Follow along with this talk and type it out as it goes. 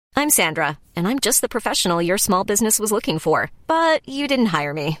I'm Sandra, and I'm just the professional your small business was looking for. But you didn't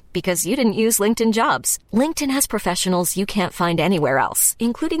hire me because you didn't use LinkedIn Jobs. LinkedIn has professionals you can't find anywhere else,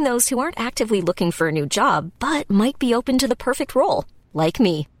 including those who aren't actively looking for a new job, but might be open to the perfect role, like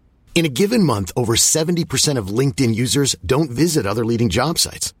me. In a given month, over 70% of LinkedIn users don't visit other leading job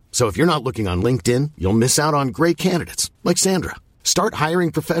sites. So if you're not looking on LinkedIn, you'll miss out on great candidates like Sandra. Start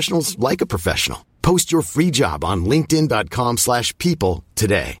hiring professionals like a professional. Post your free job on linkedin.com/people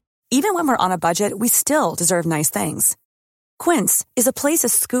today. Even when we're on a budget, we still deserve nice things. Quince is a place to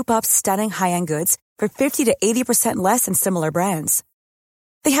scoop up stunning high-end goods for 50 to 80% less than similar brands.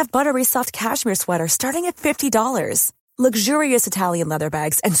 They have buttery soft cashmere sweaters starting at $50, luxurious Italian leather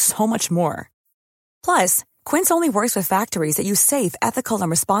bags, and so much more. Plus, Quince only works with factories that use safe, ethical, and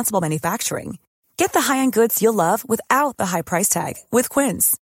responsible manufacturing. Get the high-end goods you'll love without the high price tag with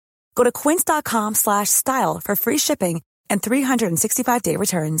Quince. Go to quince.com/style for free shipping and 365-day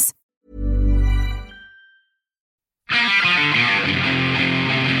returns.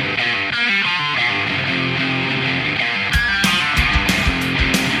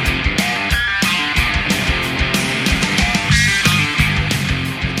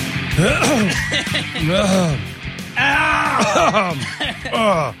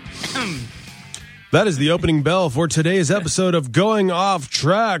 That is the opening bell for today's episode of Going Off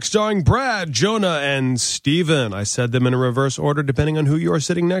Track, starring Brad, Jonah, and Steven. I said them in a reverse order depending on who you are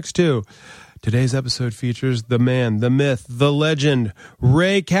sitting next to. Today's episode features the man, the myth, the legend,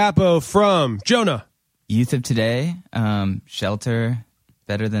 Ray Cappo from Jonah. Youth of Today, Shelter,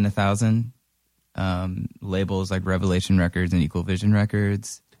 Better Than 1,000, labels like Revelation Records and Equal Vision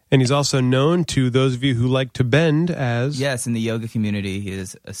Records. And he's also known to those of you who like to bend as... Yes, in the yoga community, he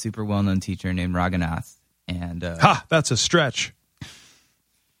is a super well-known teacher named Raghunath. And that's a stretch.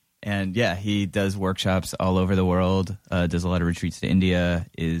 And yeah, he does workshops all over the world, does a lot of retreats to India,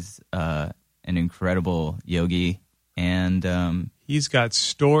 is an incredible yogi. And he's got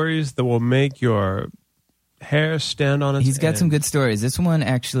stories that will make your hair stand on its He's got end. some good stories. This one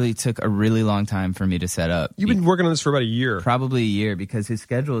actually took a really long time for me to set up. You've been working on this for about a year. Probably a year, because his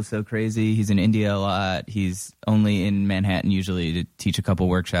schedule is so crazy. He's in India a lot. He's only in Manhattan usually to teach a couple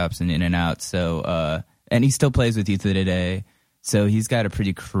workshops and in and out. So, and he still plays with Youth of Today. So he's got a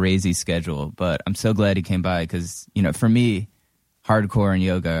pretty crazy schedule. But I'm so glad he came by because, you know, for me, hardcore and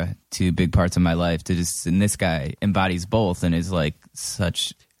yoga, two big parts of my life. And this guy embodies both and is like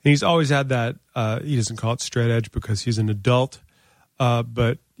such... And he's always had that, he doesn't call it straight edge because he's an adult,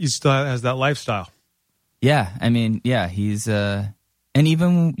 but he still has that lifestyle. Yeah, I mean, yeah, he's, and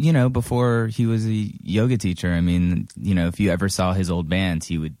even, you know, before he was a yoga teacher, I mean, you know, if you ever saw his old bands,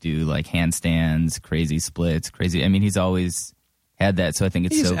 he would do like handstands, crazy splits, crazy, I mean, he's always had that, so I think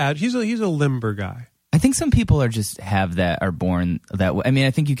it's he's a limber guy. I think some people are born that way. I mean,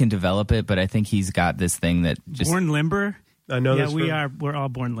 I think you can develop it, but I think he's got this thing that just... Born limber? I know this. Yeah, we're all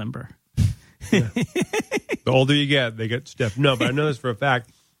born limber. Yeah. The older you get, they get stiff. No, but I know this for a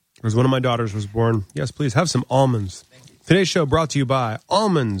fact because one of my daughters was born. Yes, please have some almonds. Today's show brought to you by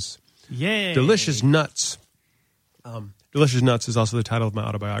Almonds. Yay. Delicious Nuts. Delicious Nuts is also the title of my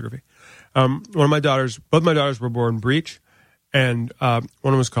autobiography. Both my daughters were born breech, and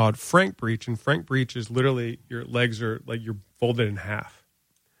one was called Frank Breech, and Frank Breech is literally your legs are like you're folded in half.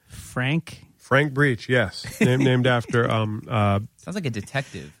 Frank Breech, yes, named after. Sounds like a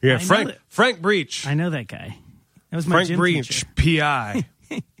detective. Yeah, Frank Breech. I know that guy. That was my Frank gym Breech, teacher. PI.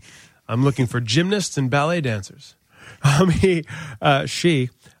 I'm looking for gymnasts and ballet dancers. She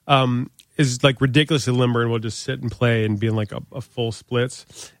is like ridiculously limber and will just sit and play and be in like a full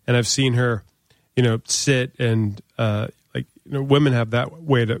splits. And I've seen her, you know, sit and women have that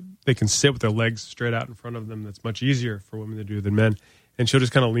way they can sit with their legs straight out in front of them. That's much easier for women to do than men. And she'll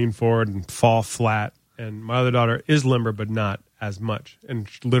just kind of lean forward and fall flat. And my other daughter is limber, but not as much. And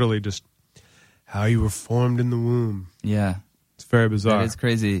literally just how you were formed in the womb. Yeah. It's very bizarre. That is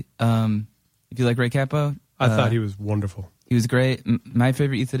crazy. If you like Ray Cappo... I thought he was wonderful. He was great. My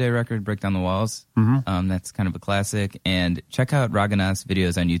favorite Youth of Today record, Break Down the Walls. Mm-hmm. That's kind of a classic. And check out Raghunath's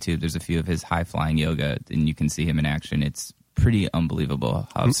videos on YouTube. There's a few of his high-flying yoga, and you can see him in action. It's pretty unbelievable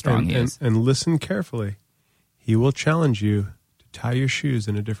how strong he is. And listen carefully. He will challenge you to tie your shoes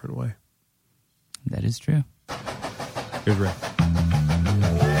in a different way. That is true. Here's Ray. It's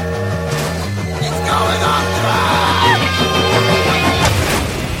going off track!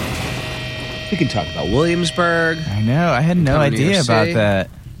 We can talk about Williamsburg. I know. I had no idea about that.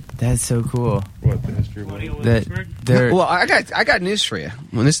 That's so cool. What, the history of Williamsburg? Well, I got news for you.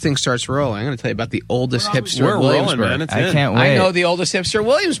 When this thing starts rolling, I'm going to tell you about the oldest hipster of Williamsburg. Rolling, man. I can't wait. I know the oldest hipster in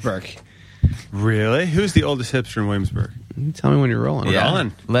Williamsburg. Really? Who's the oldest hipster in Williamsburg? Tell me when you're rolling. Yeah.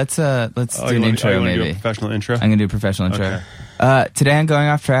 on. Let's do an you intro, wanna do a maybe. professional intro? I'm gonna do a professional intro. Today on Going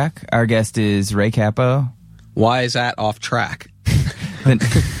Off Track, our guest is Ray Capo. Why is that off track? Well,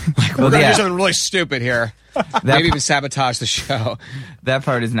 We're going to yeah, do something really stupid here. Maybe even sabotage the show. that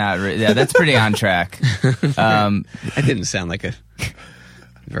part is not. Yeah, that's pretty on track. That didn't sound like a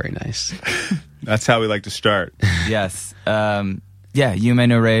very nice. That's how we like to start. Yes. Yeah, you may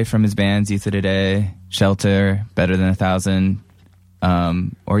know Ray from his bands Youth of Today, Shelter, Better Than 1,000,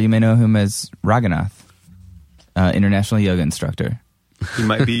 or you may know him as Raghunath, international yoga instructor. He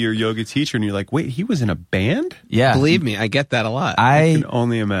might be your yoga teacher, and you're like, wait, he was in a band? Yeah. Believe me, I get that a lot. I can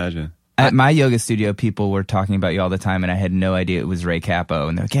only imagine. At my yoga studio, people were talking about you all the time, and I had no idea it was Ray Capo.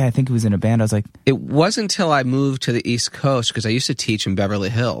 And they're like, yeah, I think he was in a band. I was like, It wasn't until I moved to the East Coast, because I used to teach in Beverly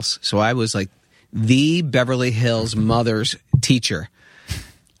Hills. So I was like the Beverly Hills mother's teacher.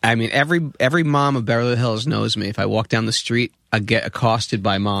 I mean, every mom of Beverly Hills knows me. If I walk down the street, I get accosted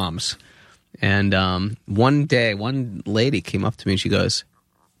by moms. And one day, one lady came up to me and she goes,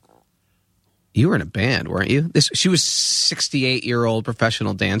 "You were in a band, weren't you?" She was 68-year-old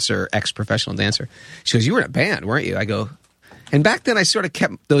professional dancer, ex-professional dancer. She goes, "You were in a band, weren't you?" I go, and back then I sort of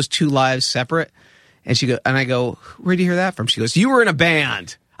kept those two lives separate. And I go, "Where did you hear that from?" She goes, "You were in a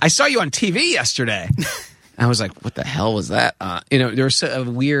band. I saw you on TV yesterday." I was like, "What the hell was that?" There was a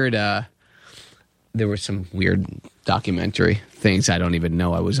weird. There were some weird documentary things I don't even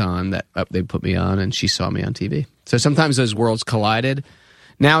know I was on that they put me on, and she saw me on TV. So sometimes those worlds collided.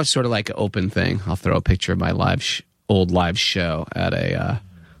 Now it's sort of like an open thing. I'll throw a picture of my old live show at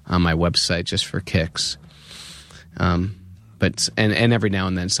on my website just for kicks. But every now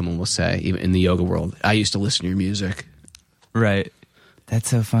and then someone will say, even in the yoga world, "I used to listen to your music." right. That's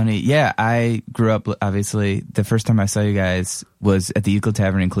so funny. Yeah, I grew up, obviously, the first time I saw you guys was at the Euclid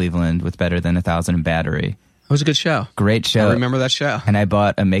Tavern in Cleveland with Better Than 1,000 and Battery. It was a good show. Great show. I remember that show. And I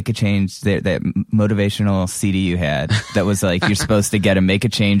bought a Make a Change, that motivational CD you had that was like, you're supposed to get a Make a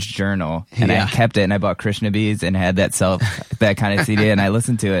Change journal. And Yeah. I kept it, and I bought Krishna Bees and had that kind of CD, and I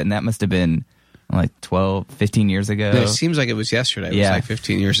listened to it, and that must have been like 12, 15 years ago. It seems like it was yesterday. It was Yeah. like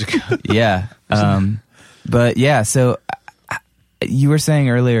 15 years ago. Yeah. But yeah, so you were saying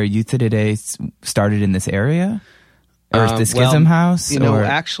earlier, Youth of Today started in this area? Or the Schism House?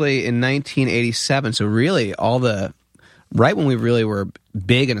 Actually in 1987, so really right when we really were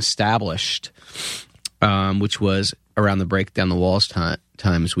big and established, which was around the Break Down the Walls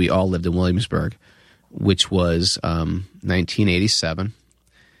times, we all lived in Williamsburg, which was 1987.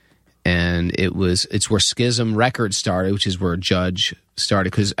 And it's where Schism Records started, which is where Judge started,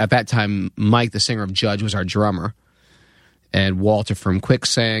 because at that time, Mike, the singer of Judge, was our drummer. And Walter from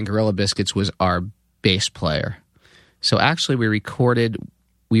Quicksand, Gorilla Biscuits, was our bass player. So actually, we recorded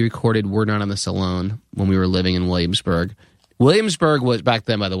 "We're Not on This Alone" when we were living in Williamsburg. Williamsburg was, back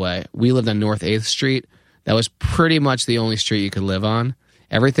then, by the way, we lived on North 8th Street. That was pretty much the only street you could live on.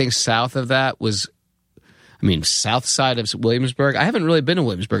 Everything south of that was, south side of Williamsburg. I haven't really been to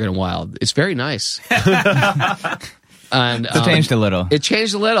Williamsburg in a while. It's very nice. And It changed a little. It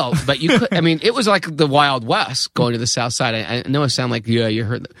changed a little, but you could. It was like the Wild West going to the South Side. I know it sounded like you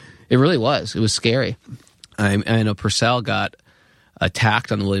heard. It really was. It was scary. I know Purcell got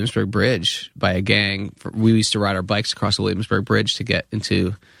attacked on the Williamsburg Bridge by a gang. We used to ride our bikes across the Williamsburg Bridge to get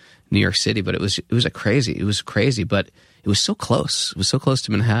into New York City, but it was crazy, but it was so close. It was so close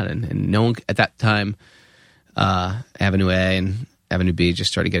to Manhattan, and no one at that time. Avenue A and Avenue B just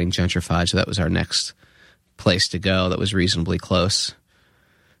started getting gentrified, so that was our next place to go that was reasonably close.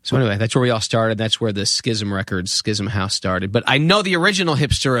 So anyway, that's where we all started. That's where the Schism Records, Schism House started. But I know the original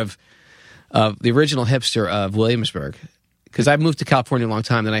hipster of Williamsburg, because I moved to California a long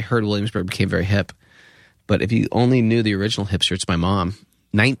time, then I heard Williamsburg became very hip. But if you only knew the original hipster, it's my mom.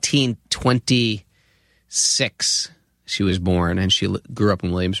 1926, she was born, and she grew up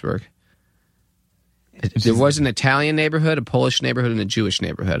in Williamsburg. There was an Italian neighborhood, a Polish neighborhood, and a Jewish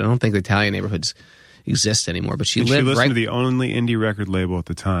neighborhood. I don't think the Italian neighborhoods exist anymore, but she lived listened to the only indie record label at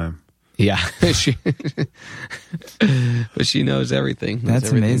the time. Yeah. But she knows everything. That's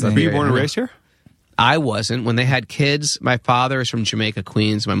amazing. Were you born and raised here? I wasn't. When they had kids, my father is from Jamaica,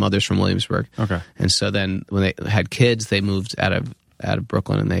 Queens. My mother's from Williamsburg. Okay. And so then when they had kids, they moved out of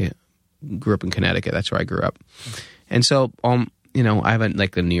Brooklyn, and they grew up in Connecticut. That's where I grew up. And so, I have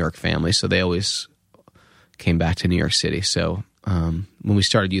a New York family, so they always came back to New York City. So when we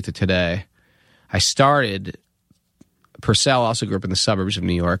started Youth of Today, Purcell also grew up in the suburbs of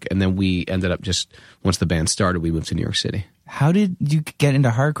New York, and then we ended up once the band started, we moved to New York City. How did you get into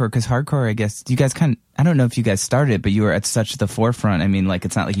hardcore? Because hardcore, I guess, you guys I don't know if you guys started it, but you were at such the forefront. I mean, like,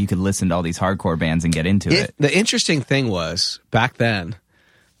 it's not like you could listen to all these hardcore bands and get into it. The interesting thing was, back then,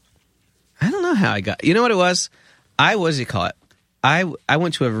 I don't know how I got, you know what it was? I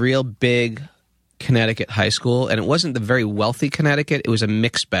went to a real big Connecticut high school, and it wasn't the very wealthy Connecticut. It was a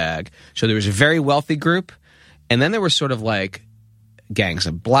mixed bag. So there was a very wealthy group, and then there was sort of like gangs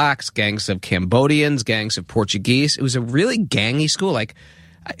of blacks, gangs of Cambodians, gangs of Portuguese. It was a really gangy school. Like,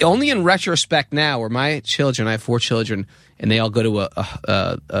 only in retrospect now, where my children, I have 4 children, and they all go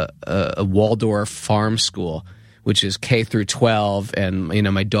to a Waldorf farm school, which is K through 12, and you know,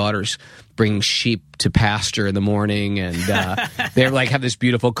 my daughters bring sheep to pasture in the morning, and they like have this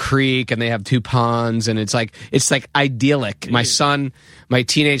beautiful creek, and they have 2 ponds, and it's like idyllic. My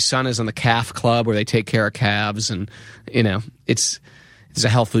teenage son is on the calf club where they take care of calves, and you know, it's a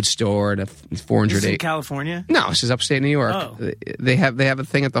health food store and a 400. Is this in California? No, this is upstate New York. Oh. They have a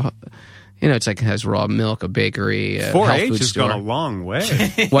thing at the, you know, it's like it has raw milk, a bakery, a 4-H health food has store. gone a long way.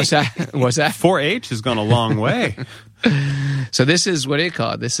 What's that? 4-H has gone a long way. So this is, what do you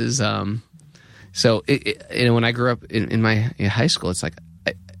call it? This is so you know, when I grew up in my high school, it's like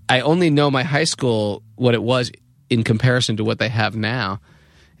I only know my high school what it was in comparison to what they have now,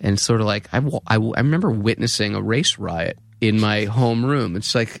 and sort of like I remember witnessing a race riot in my homeroom.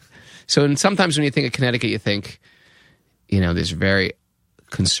 It's like, so, and sometimes when you think of Connecticut, you think, you know, there's very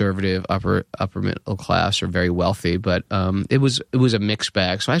conservative upper middle class or very wealthy, but it was a mixed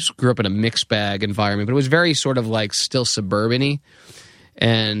bag. So I just grew up in a mixed bag environment, but it was very sort of like still suburban-y.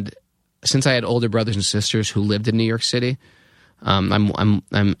 And since I had older brothers and sisters who lived in New York City, I'm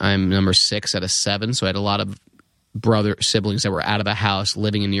number 6 out of 7, so I had a lot of siblings that were out of the house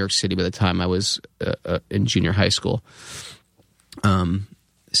living in New York City by the time I was in junior high school.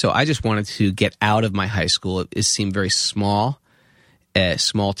 So I just wanted to get out of my high school. It seemed very small, a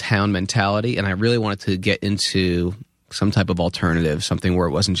small town mentality, and I really wanted to get into some type of alternative, something where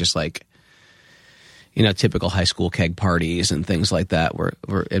it wasn't just like, you know, typical high school keg parties and things like that,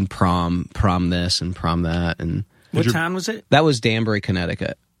 where in prom this and prom that. And What town was it? that was Danbury,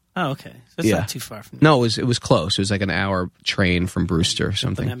 Connecticut. Oh, okay. So it's not too far from No, it was close. It was like an hour train from Brewster or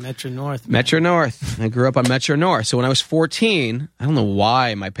something. At Metro North. Man. Metro North. I grew up on Metro North. So when I was 14, I don't know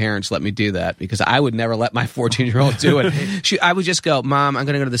why my parents let me do that, because I would never let my 14-year-old do it. I would just go, Mom, I'm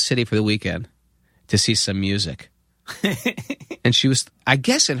going to go to the city for the weekend to see some music. And she was, I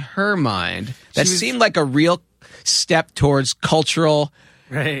guess in her mind, that seemed like a real step towards cultural,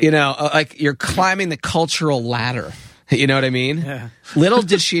 Right. you know, like you're climbing the cultural ladder. You know what I mean? Yeah. Little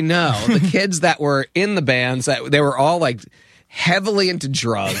did she know, the kids that were in the bands, that they were all like heavily into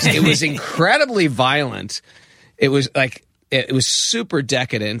drugs. It was incredibly violent. It was like, it was super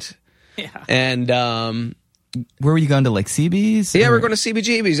decadent. Yeah. And Where were you going to, like, CB's? yeah, Or- we're going to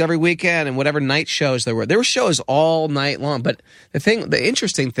CBGB's every weekend, and whatever night shows there were. There were shows all night long. But the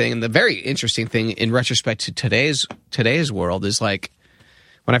interesting thing, and the very interesting thing in retrospect to today's world is like,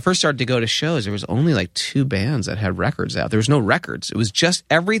 when I first started to go to shows, there was only like 2 bands that had records out. There was no records. It was just,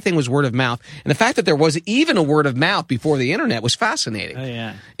 everything was word of mouth. And the fact that there was even a word of mouth before the internet was fascinating. Oh,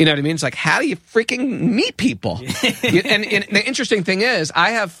 yeah. You know what I mean? It's like, how do you freaking meet people? and the interesting thing is, I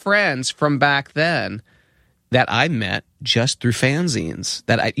have friends from back then that I met just through fanzines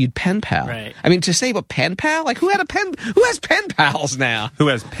that you'd pen pal. Right. I mean, to say about pen pal, like who has pen pals now? Who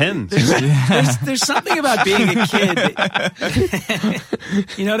has pens? There's something about being a kid.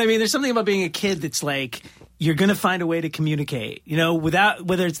 You know what I mean? There's something about being a kid that's like, you're going to find a way to communicate, you know, without,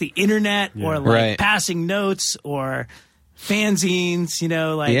 whether it's the internet or like Right. passing notes or fanzines, you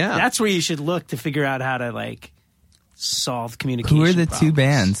know, like that's where you should look to figure out how to like solve communication. Who were the 2 problems.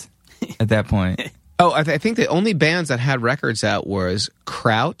 bands at that point? Oh, I think the only bands that had records out was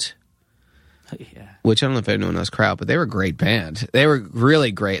Kraut, Yeah. which I don't know if anyone knows Kraut, but they were a great band. They were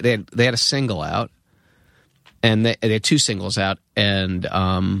really great. They had a single out, and they had 2 singles out, and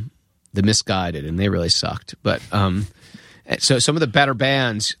The Misguided, and they really sucked. But so some of the better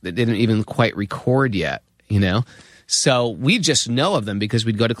bands that didn't even quite record yet, you know. So we just know of them because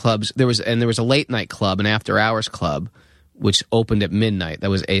we'd go to clubs. There was a late night club, an after hours club, which opened at midnight. That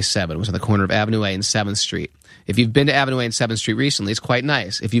was A7. It was on the corner of Avenue A and 7th Street. If you've been to Avenue A and 7th Street recently, it's quite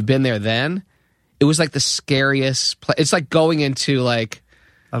nice. If you've been there then, it was like the scariest place. It's like going into like...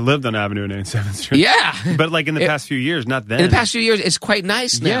 I lived on Avenue and 7th Street. Yeah. But like in the past few years, not then. In the past few years, it's quite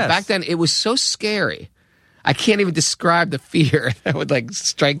nice now. Yes. Back then, it was so scary. I can't even describe the fear that would like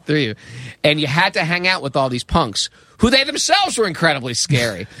strike through you. And you had to hang out with all these punks who they themselves were incredibly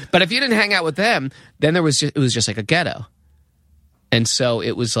scary. But if you didn't hang out with them, then it was just like a ghetto. And so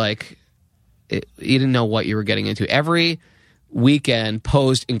it was like, you didn't know what you were getting into. Every weekend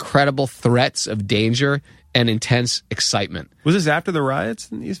posed incredible threats of danger and intense excitement. Was this after the riots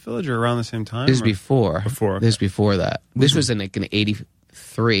in East Village or around the same time? This is before. Before. Okay. This is before that. This was in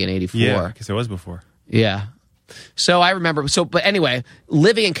 83 and 84. Yeah, because it was before. Yeah. So I remember. But anyway,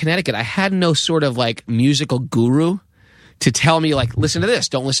 living in Connecticut, I had no sort of like musical guru to tell me like, listen to this,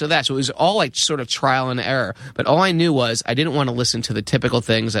 don't listen to that. So it was all like sort of trial and error. But all I knew was I didn't want to listen to the typical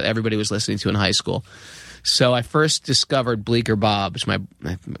things that everybody was listening to in high school. So I first discovered Bleecker Bob's. My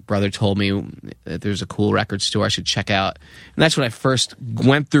brother told me that there's a cool record store I should check out. And that's when I first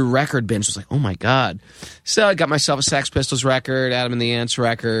went through record bins. I was like, oh, my God. So I got myself a Sex Pistols record, Adam and the Ants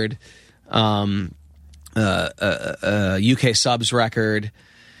record, UK Subs record.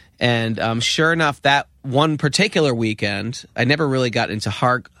 And sure enough, that one particular weekend, I never really got into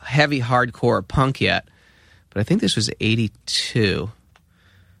heavy hardcore punk yet. But I think this was 82.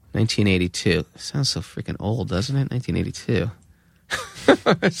 1982. Sounds so freaking old, doesn't it? 1982.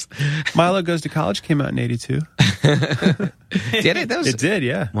 Milo Goes to College came out in 82. Did it? It did,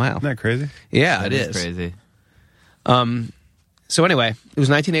 yeah. Wow. Isn't that crazy? Yeah, That it is. crazy. So anyway, it was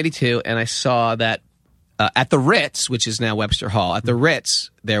 1982, and I saw that at the Ritz, which is now Webster Hall, at the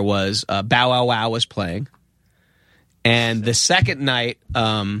Ritz, there was Bow Wow Wow was playing. And the second night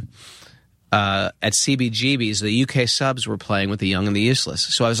at CBGB's, the UK Subs were playing with the Young and the Useless.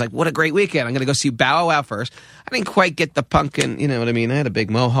 So I was like, what a great weekend. I'm going to go see Bow Wow Wow first. I didn't quite get the punkin', you know what I mean? I had a big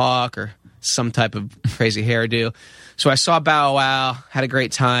mohawk or some type of crazy hairdo. So I saw Bow Wow, had a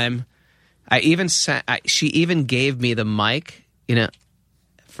great time. She even gave me the mic, you know,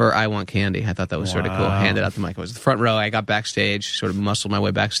 for I Want Candy. I thought that was sort of cool. Handed out the mic. It was the front row. I got backstage, sort of muscled my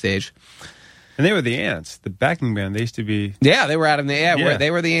way backstage. And they were the Ants, the backing band. They used to be... Yeah, they were Adam and the Ants. Yeah.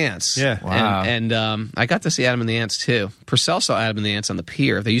 They were the Ants. Yeah. Wow. And I got to see Adam and the Ants, too. Purcell saw Adam and the Ants on the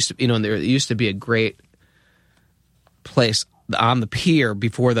pier. They used to, you know, there used to be a great place on the pier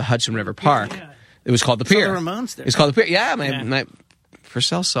before the Hudson River Park. Yeah. It was called the So Pier. the Ramones there. It's called the Pier. Yeah, my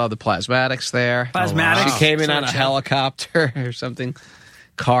Purcell saw the Plasmatics there. Plasmatics. She came in Sorry, on a Chad. helicopter or something.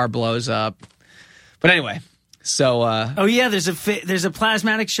 Car blows up. But anyway, so... Oh yeah, there's a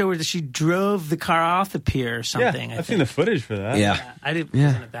Plasmatic show where she drove the car off the pier or something. Yeah, I've seen the footage for that. yeah. I didn't. Yeah,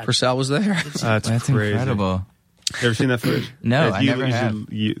 wasn't at that Purcell was there. That's That's crazy. incredible. You ever seen that footage? No, If I you- never you have. should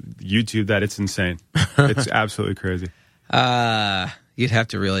YouTube that. It's insane. It's absolutely crazy. You'd have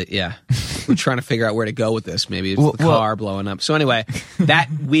to really, yeah. We're trying to figure out where to go with this. Maybe it's Well, the car blowing up. So anyway, that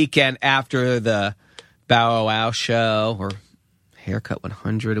weekend after the Bow Wow Wow show or Haircut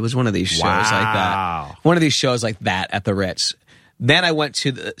 100, it was one of these shows like that. One of these shows like that at the Ritz. Then I went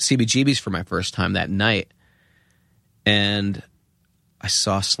to the CBGB's for my first time that night, and I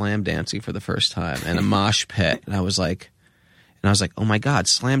saw slam dancing for the first time and a mosh pit, and I was like, oh my God,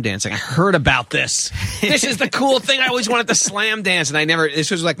 slam dancing. I heard about this. This is the cool thing. I always wanted to slam dance. And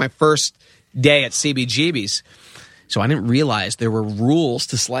this was like my first day at CBGB's. So I didn't realize there were rules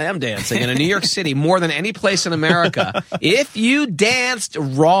to slam dancing. And in New York City, more than any place in America, if you danced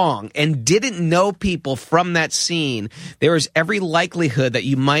wrong and didn't know people from that scene, there was every likelihood that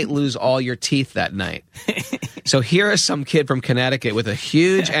you might lose all your teeth that night. So here is some kid from Connecticut with a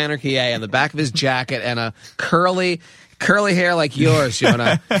huge Anarchy A on the back of his jacket and a curly hair like yours, and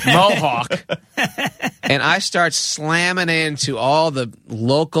a mohawk. And I start slamming into all the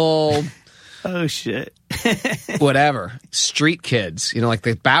local, Oh shit! whatever, street kids, like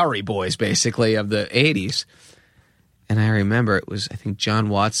the Bowery Boys, basically, of the 80s. And I remember it was, I think, John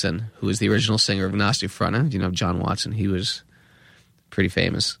Watson, who was the original singer of Nasty Front. John Watson. He was pretty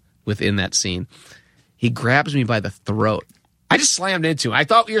famous within that scene. He grabs me by the throat. I just slammed into him. I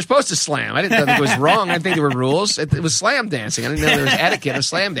thought you were supposed to slam. I didn't think it was wrong. I didn't think there were rules. It was slam dancing. I didn't know there was etiquette of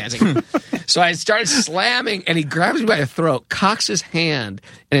slam dancing. So I started slamming, and he grabs me by the throat, cocks his hand,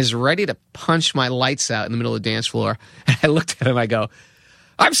 and is ready to punch my lights out in the middle of the dance floor. And I looked at him, I go,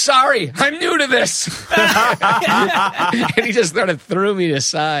 I'm sorry. I'm new to this. And he just sort of threw me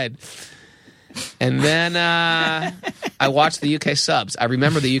aside. And then I watched the UK Subs. I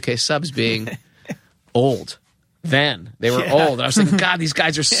remember the UK Subs being old. Then they were old. And I was like, God, these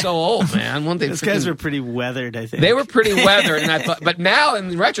guys are so old, man. Those guys were pretty weathered, I think. They were pretty weathered, and I thought. But now,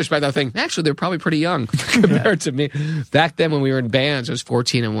 in retrospect, I think actually they're probably pretty young compared to me. Back then, when we were in bands, I was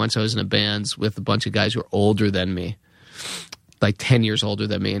 14, and once I was in a band with a bunch of guys who were older than me, like 10 years older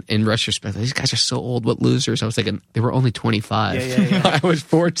than me. And in retrospect, these guys are so old. What losers? I was thinking they were only 25. Yeah. I was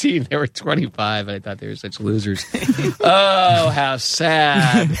 14. They were 25. And I thought they were such losers. Oh, how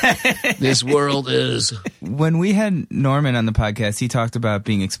sad this world is. When we had Norman on the podcast, he talked about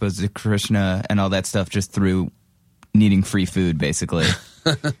being exposed to Krishna and all that stuff just through needing free food, basically.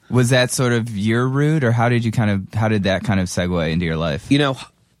 Was that sort of your route, or how did that kind of segue into your life? You know,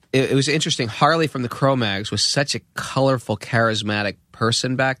 it was interesting. Harley from the Cro-Mags was such a colorful, charismatic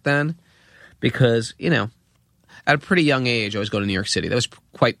person back then because, you know, at a pretty young age, I was going to New York City. That was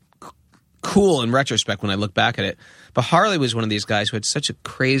quite cool in retrospect when I look back at it. But Harley was one of these guys who had such a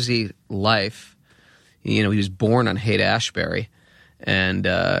crazy life. You know, he was born on Haight-Ashbury. And,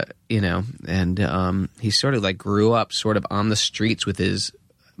 he sort of like grew up sort of on the streets with his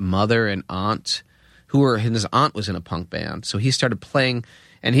mother and aunt, his aunt was in a punk band. So he started playing,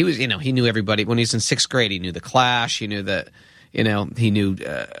 and he was, you know, he knew everybody. When he was in 6th grade, he knew The Clash. He knew he knew,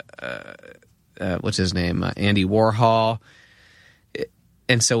 what's his name? Andy Warhol.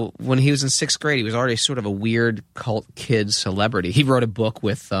 And so when he was in 6th grade, he was already sort of a weird cult kid celebrity. He wrote a book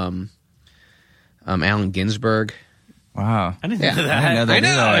with Allen Ginsberg. Wow. I didn't know that. I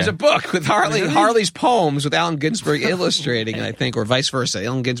know. There's a book with Harley's poems with Allen Ginsberg illustrating, I think, or vice versa.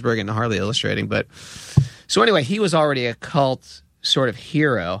 Allen Ginsberg and Harley illustrating. But so anyway, he was already a cult sort of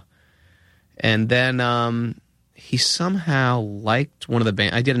hero. And then he somehow liked one of the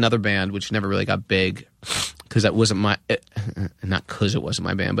bands. I did another band, which never really got big because that wasn't not because it wasn't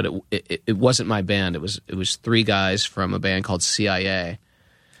my band, but it wasn't my band. It was 3 guys from a band called CIA.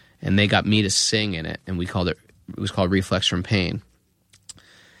 And they got me to sing in it, and it was called Reflex from Pain.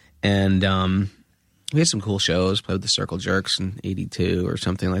 And we had some cool shows, played with the Circle Jerks in 82 or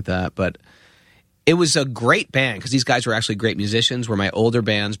something like that. But it was a great band because these guys were actually great musicians. Where my older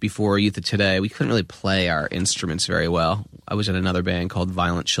bands before Youth of Today, we couldn't really play our instruments very well. I was in another band called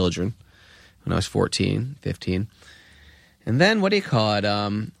Violent Children when I was 14, 15. And then,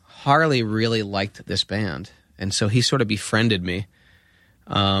 Harley really liked this band. And so he sort of befriended me.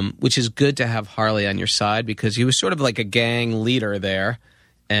 Which is good to have Harley on your side because he was sort of like a gang leader there,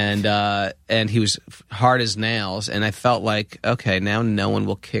 and he was hard as nails. And I felt like, okay, now no one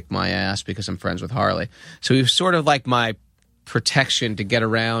will kick my ass because I'm friends with Harley. So he was sort of like my protection to get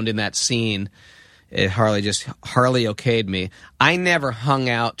around in that scene. Harley okayed me. I never hung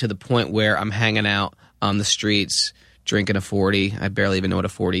out to the point where I'm hanging out on the streets drinking a 40. I barely even know what a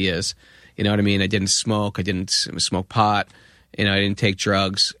 40 is. You know what I mean? I didn't smoke. I didn't smoke pot. You know, I didn't take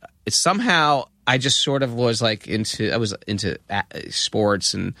drugs. Somehow, I just sort of was like into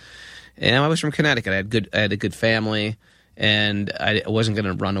sports, and I was from Connecticut. I had a good family, and I wasn't going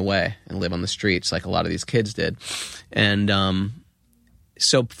to run away and live on the streets like a lot of these kids did. And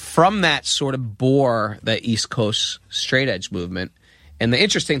so from that sort of bore the East Coast straight edge movement. And the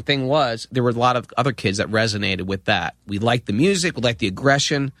interesting thing was there were a lot of other kids that resonated with that. We liked the music, we liked the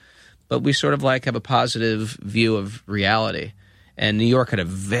aggression, but we sort of like have a positive view of reality. And New York had a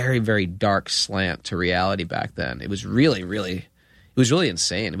very, very dark slant to reality back then. It was really, really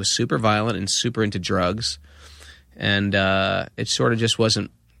insane. It was super violent and super into drugs. And it sort of just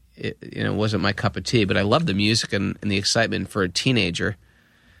wasn't my cup of tea. But I loved the music and the excitement for a teenager.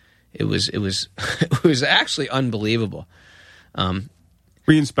 It was it was actually unbelievable.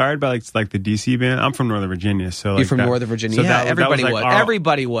 Were you inspired by like the DC band? I'm from Northern Virginia, so you're from Northern Virginia. So yeah, everybody was.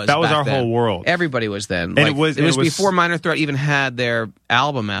 Everybody was. That was our then. whole world. Everybody was then. And like, it was before Minor Threat even had their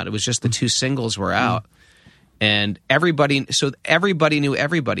album out. It was just the 2 singles were out, and everybody knew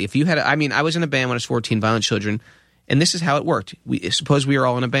everybody. If you had, I was in a band when I was 14, Violent Children, and this is how it worked. Suppose we were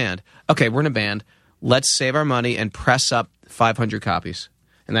all in a band. Okay, we're in a band. Let's save our money and press up 500 copies,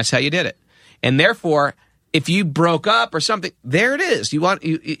 and that's how you did it. And therefore, if you broke up or something, there it is. You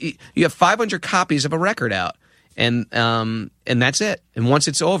have 500 copies of a record out, and that's it. And once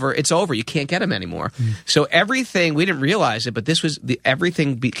it's over, it's over. You can't get them anymore. So everything, we didn't realize it, but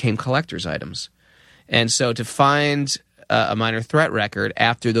everything became collector's items. And so to find a Minor Threat record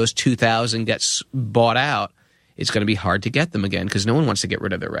after those 2,000 gets bought out, it's going to be hard to get them again because no one wants to get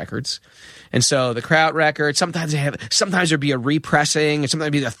rid of their records. And so the Kraut record, sometimes there'd be a repressing, and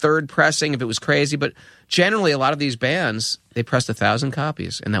sometimes there'd be a third pressing if it was crazy. But generally, a lot of these bands, they pressed 1,000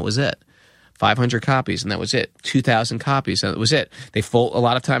 copies, and that was it. 500 copies, and that was it. 2,000 copies, and that was it. A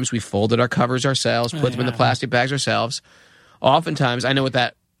lot of times we folded our covers ourselves, put them in the plastic bags ourselves. Oftentimes, I know what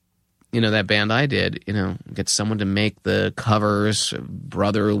that band I did, get someone to make the covers, a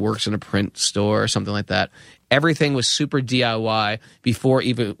brother who works in a print store or something like that. Everything was super DIY before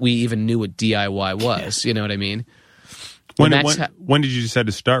we even knew what DIY was. You know what I mean? When did you decide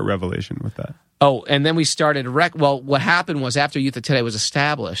to start Revelation with that? Oh, and then we started well, what happened was after Youth of Today was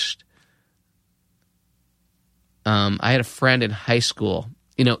established, I had a friend in high school.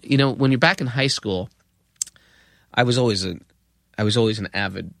 When you're back in high school, I was always an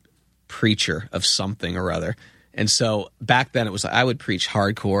avid preacher of something or other. And so back then it was I would preach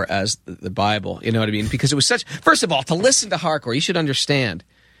hardcore as the Bible, you know what I mean? Because it was such, first of all, to listen to hardcore, you should understand,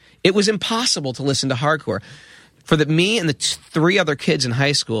 it was impossible to listen to hardcore. For me and the 3 other kids in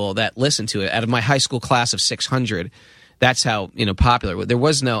high school that listened to it, out of my high school class of 600, that's how, popular. There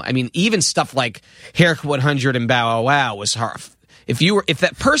was no, even stuff like Haircut 100 and Bow Wow Wow was hard. If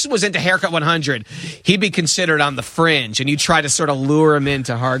that person was into Haircut 100, he'd be considered on the fringe, and you try to sort of lure him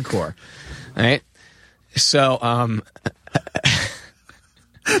into hardcore, right? So,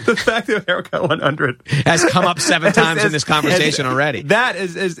 the fact that Haircut 100 has come up 7 times in this conversation already.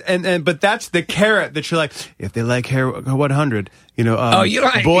 That but that's the carrot that you're like, if they like Haircut 100,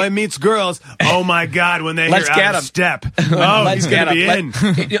 boy meets girls. Oh my God, when they hear Out of Step, he's gonna be in.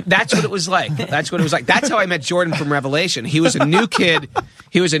 That's what it was like. That's how I met Jordan from Revelation. He was a new kid.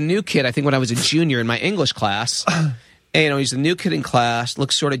 I think when I was a junior in my English class. And, he's a new kid in class.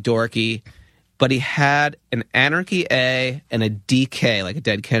 Looks sort of dorky. But he had an Anarchy A and a DK, like a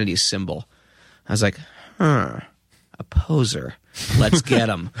Dead Kennedys symbol. I was like, a poser. Let's get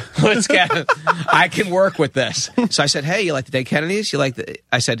him. I can work with this. So I said, hey, you like the Dead Kennedys?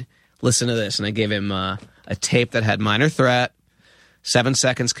 I said, listen to this. And I gave him a tape that had Minor Threat, 7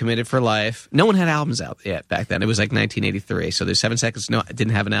 Seconds, Committed for Life. No one had albums out yet back then. It was like 1983. So there's 7 Seconds. No, it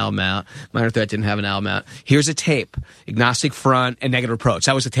didn't have an album out. Minor Threat didn't have an album out. Here's a tape. Agnostic Front and Negative Approach.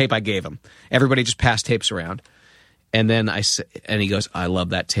 That was the tape I gave him. Everybody just passed tapes around. And then he goes, I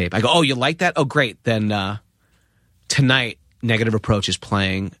love that tape. I go, oh, you like that? Oh, great. Then tonight, Negative Approach is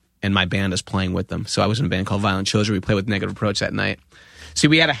playing and my band is playing with them. So I was in a band called Violent Children. We played with Negative Approach that night. See,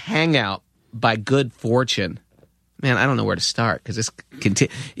 we had a hangout by good fortune. Man, I don't know where to start because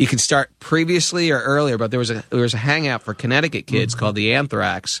you can start previously or earlier, but there was a hangout for Connecticut kids called the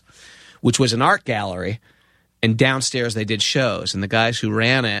Anthrax, which was an art gallery, and downstairs they did shows. And the guys who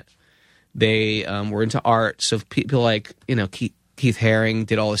ran it, they were into art. So people like Keith Haring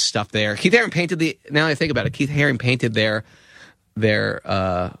did all this stuff there. Keith Haring painted now I think about it, Keith Haring painted their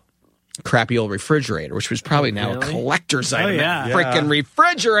crappy old refrigerator, which was probably now a collector's item. Freaking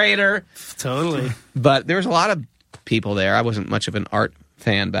refrigerator. Totally. But there was a lot of people there. I wasn't much of an art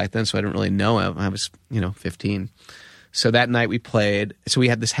fan back then, so I didn't really know him. I was, 15. So that night we played. So we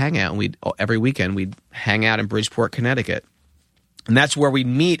had this hangout, and every weekend we'd hang out in Bridgeport, Connecticut. And that's where we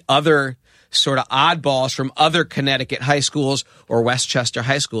meet other sort of oddballs from other Connecticut high schools or Westchester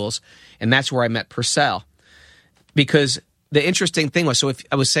high schools. And that's where I met Purcell. Because the interesting thing was, so if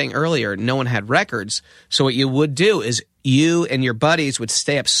I was saying earlier, no one had records. So what you would do is you and your buddies would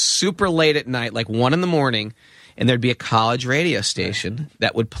stay up super late at night, like 1 a.m, and there'd be a college radio station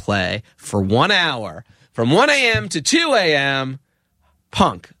that would play for 1 hour from 1 a.m. to 2 a.m.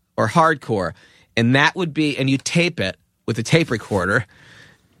 punk or hardcore. And that would be, and you tape it with a tape recorder,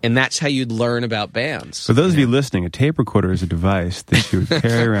 and that's how you'd learn about bands. For those of you listening, a tape recorder is a device that you would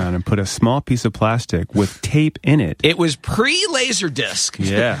carry around and put a small piece of plastic with tape in it. It was pre-Laserdisc.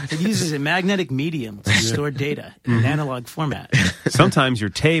 Yeah. It uses a magnetic medium to store data in an analog format. Sometimes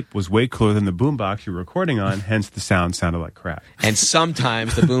your tape was way cooler than the boombox you were recording on, hence the sound sounded like crap. And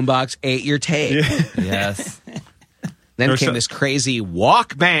sometimes the boombox ate your tape. Yeah. Yes. Then came this crazy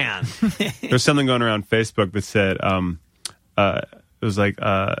Walkman. There's something going around Facebook that said, it was like,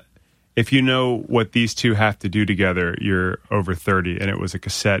 if you know what these two have to do together, you're over 30. And it was a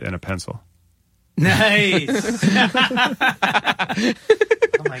cassette and a pencil. Nice. Oh,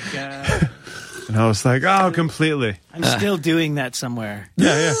 my God. And I was like, oh, completely. I'm still doing that somewhere.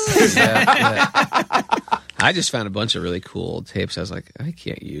 Yeah. I just found a bunch of really cool tapes. I was like, I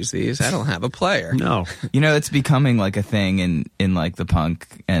can't use these. I don't have a player. No. It's becoming like a thing in like the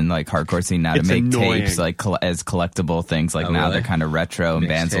punk and like hardcore scene now to make annoying. tapes like as collectible things. Like now really? they're kind of retro, and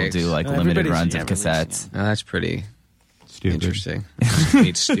bands will do like limited runs of cassettes. Oh, that's pretty Stupid. interesting.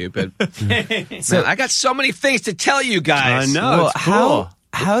 It's stupid. So I got so many things to tell you guys. I know. It's cool.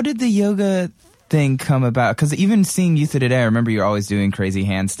 How did the yoga thing come about? Because even seeing Youth of Today, I remember you're always doing crazy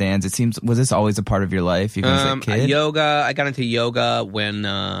handstands. It seems, was this always a part of your life even as a kid? Yoga. I got into yoga when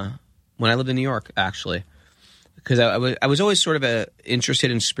I lived in New York, actually, because I was always sort of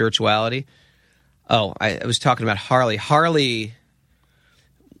interested in spirituality. Oh, I was talking about Harley. Harley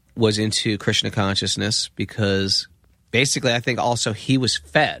was into Krishna consciousness because basically I think also he was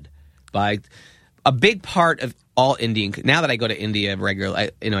fed by a big part of all Indian. Now that I go to India regularly,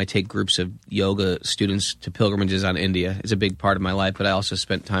 I take groups of yoga students to pilgrimages on India. It's a big part of my life, but I also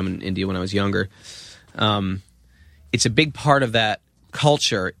spent time in India when I was younger. It's a big part of that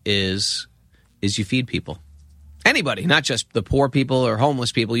culture is you feed people. Anybody, not just the poor people or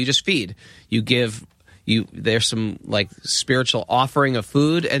homeless people. You just feed. You give There's some like spiritual offering of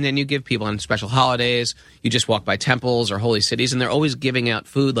food, and then you give people on special holidays. You just walk by temples or holy cities, and they're always giving out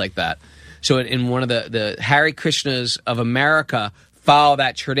food like that. So in one of the Hare Krishnas of America follow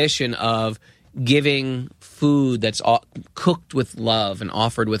that tradition of giving food that's cooked with love and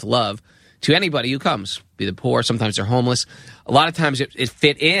offered with love to anybody who comes, be the poor. Sometimes they're homeless. A lot of times it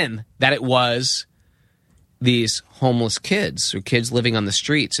fit in that it was these homeless kids or kids living on the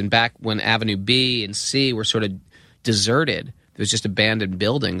streets. And back when Avenue B and C were sort of deserted, there was just abandoned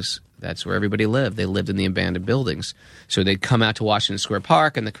buildings. That's where everybody lived. They lived in the abandoned buildings. So they'd come out to Washington Square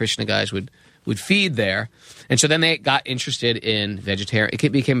Park, and the Krishna guys would feed there. And so then they got interested in vegetarian.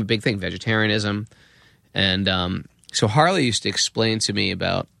 It became a big thing, vegetarianism. And so Harley used to explain to me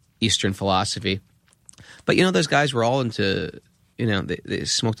about Eastern philosophy. But, those guys were all into... they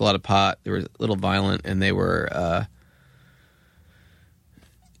smoked a lot of pot. They were a little violent, and they were,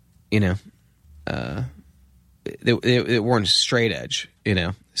 they weren't straight edge,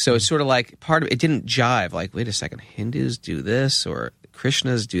 So it's sort of like part of it didn't jive. Like, wait a second, Hindus do this or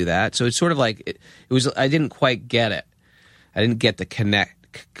Krishnas do that. So it's sort of like it was. I didn't quite get it. I didn't get the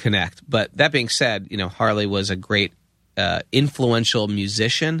connect. But that being said, Harley was a great, influential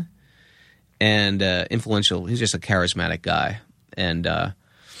musician, and influential. He's just a charismatic guy. And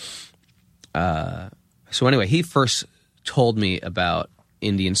so anyway, he first told me about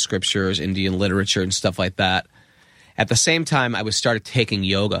Indian scriptures, Indian literature, and stuff like that. At the same time, I started taking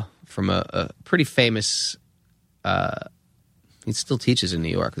yoga from a pretty famous, he still teaches in New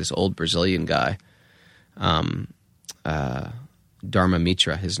York, this old Brazilian guy, Dharma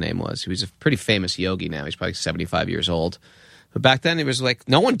Mitra, his name was. He was a pretty famous yogi now. He's probably 75 years old. But back then, it was like,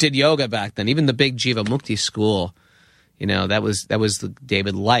 no one did yoga back then. Even the big Jiva Mukti school, that was the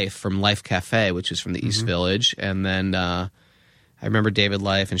David Life from Life Cafe, which is from the East Village. And then I remember David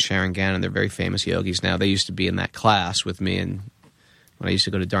Life and Sharon Gannon. They're very famous yogis now. They used to be in that class with me, and when I used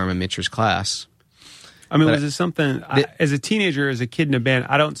to go to Dharma Mitra's class. I mean, was it something, as a teenager, as a kid in a band,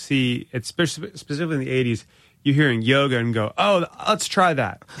 I don't see, specifically in the 80s, you're hearing yoga and go, oh, let's try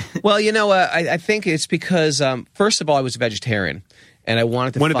that. Well, I think it's because, first of all, I was a vegetarian, and I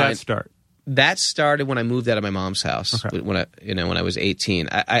wanted to When did that start? That started when I moved out of my mom's house. Okay. When I was 18.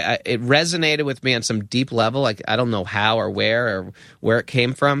 It resonated with me on some deep level. Like, I don't know how or where it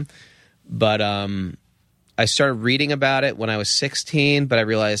came from, but I started reading about it when I was 16. But I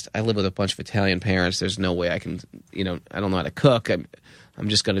realized I live with a bunch of Italian parents. There's no way I can. I don't know how to cook. I'm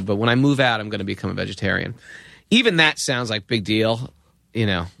just gonna. But when I move out, I'm gonna become a vegetarian. Even that sounds like a big deal.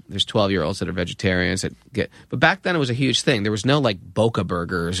 There's 12-year-olds that are vegetarians that get. But back then, it was a huge thing. There was no like Boca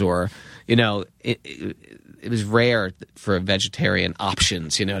burgers or. It was rare for vegetarian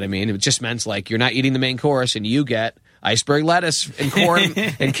options, you know what I mean? It just meant like you're not eating the main course and you get iceberg lettuce and corn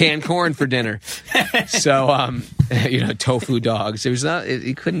and canned corn for dinner. So, tofu dogs. It was not,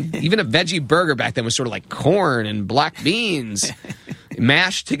 you couldn't, even a veggie burger back then was sort of like corn and black beans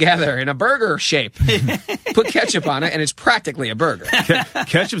mashed together in a burger shape. Put ketchup on it and it's practically a burger.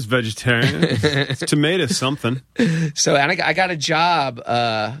 Ketchup's vegetarian. It's tomato something. So, and I got a job,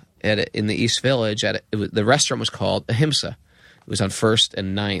 in the East Village, the restaurant was called Ahimsa. It was on 1st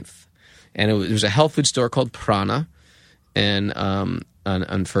and 9th. And it was a health food store called Prana and on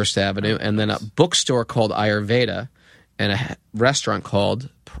 1st Avenue. And then a bookstore called Ayurveda and a restaurant called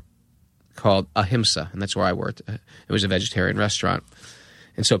Ahimsa. And that's where I worked. It was a vegetarian restaurant.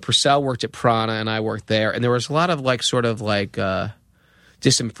 And so Purcell worked at Prana and I worked there. And there was a lot of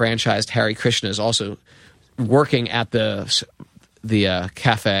disenfranchised Hare Krishnas also working at the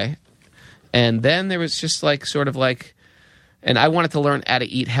cafe. And then there was just and I wanted to learn how to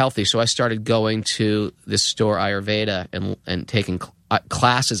eat healthy, so I started going to this store Ayurveda and taking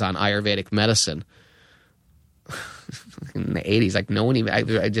classes on Ayurvedic medicine. In the 80s, no one even,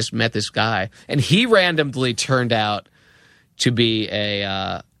 I just met this guy, and he randomly turned out to be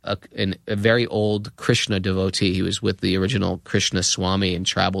a very old Krishna devotee. He was with the original Krishna Swami and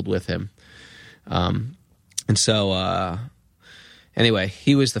traveled with him. And so anyway,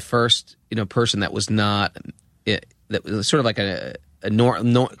 he was the first, person that was not, that was sort of like a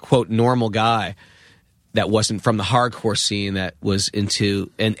quote normal guy that wasn't from the hardcore scene that was into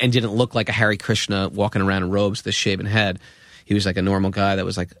and didn't look like a Hare Krishna walking around in robes with a shaven head. He was like a normal guy that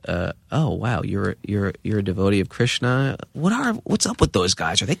was like, oh wow, you're a devotee of Krishna. What's up with those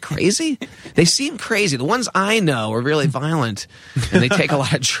guys? Are they crazy? They seem crazy. The ones I know are really violent and they take a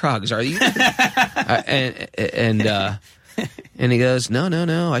lot of drugs. Are you? And he goes,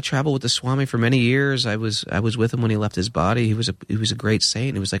 no. I traveled with the Swami for many years. I was with him when he left his body. He was a great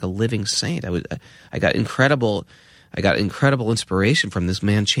saint. He was like a living saint. I got incredible inspiration from this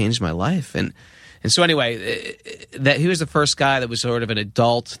man. Changed my life. And And so anyway, that he was the first guy that was sort of an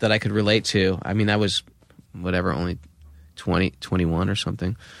adult that I could relate to. I mean, I was, only 20, 21 or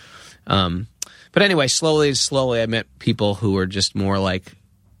something. But anyway, slowly, I met people who were just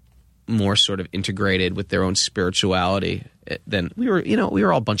more sort of integrated with their own spirituality than we were. We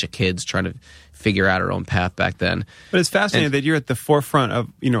were all a bunch of kids trying to figure out our own path back then. But it's fascinating that you're at the forefront of,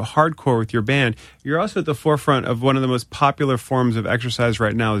 hardcore with your band. You're also at the forefront of one of the most popular forms of exercise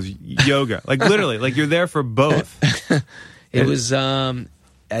right now is yoga. Like literally, like you're there for both. It was,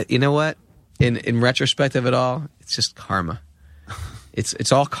 you know what? In retrospect of it all, it's just karma.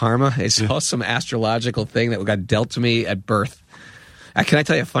 It's all karma. It's all some astrological thing that got dealt to me at birth. Can I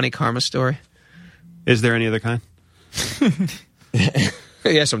tell you a funny karma story? Is there any other kind?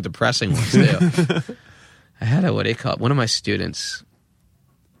 Yeah, some depressing ones too. I had one of my students.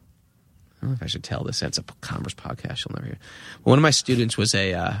 I don't know if I should tell this. It's a commerce podcast. You'll never hear. One of my students was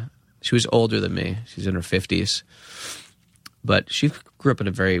she was older than me. She's in her 50s. But she grew up in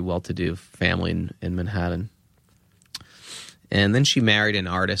a very well-to-do family in Manhattan. And then she married an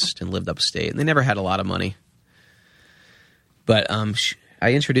artist and lived upstate. And they never had a lot of money. But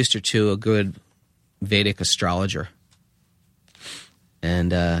I introduced her to a good Vedic astrologer.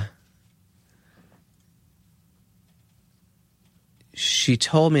 And she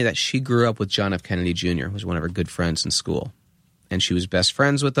told me that she grew up with John F. Kennedy Jr., who was one of her good friends in school. And she was best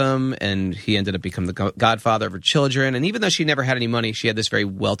friends with him, and he ended up becoming the godfather of her children. And even though she never had any money, she had this very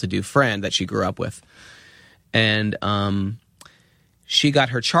well-to-do friend that she grew up with. And she got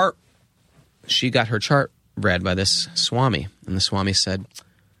her chart read by this Swami. And the Swami said,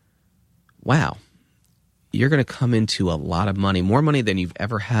 wow, you're going to come into a lot of money, more money than you've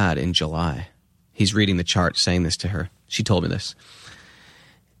ever had in July. He's reading the chart, saying this to her. She told me this.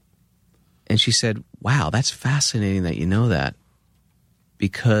 And she said, wow, that's fascinating that you know that.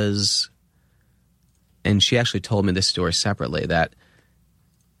 Because, and she actually told me this story separately, that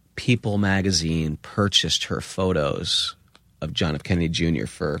People magazine purchased her photos of John F. Kennedy Jr.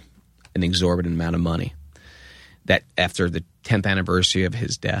 for an exorbitant amount of money. That after the 10th anniversary of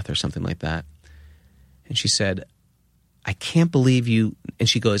his death or something like that. And she said, I can't believe you. And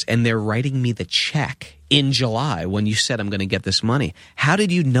she goes, and they're writing me the check in July when you said I'm going to get this money. How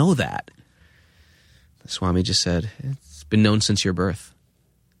did you know that? The Swami just said, it's been known since your birth.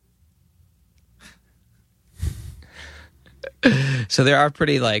 So there are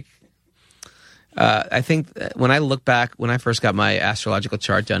pretty I think when I look back, when I first got my astrological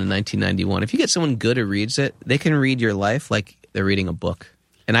chart done in 1991, if you get someone good who reads it, they can read your life like they're reading a book.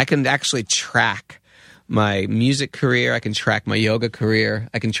 And I can actually track my music career. I can track my yoga career.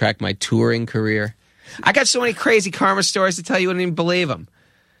 I can track my touring career. I got so many crazy karma stories to tell you wouldn't even believe them.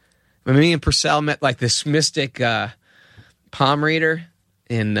 When me and Purcell met this mystic palm reader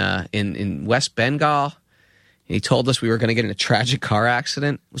in West Bengal. He told us we were going to get in a tragic car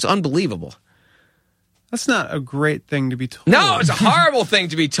accident. It was unbelievable. That's not a great thing to be told. No, it's a horrible thing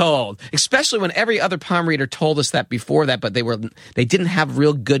to be told, especially when every other palm reader told us that before that, but they didn't have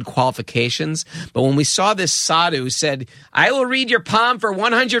real good qualifications. But when we saw this sadhu who said, I will read your palm for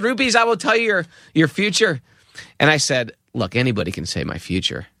 100 rupees, I will tell you your future. And I said, look, anybody can say my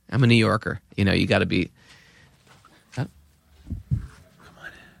future. I'm a New Yorker. You got to be... Huh?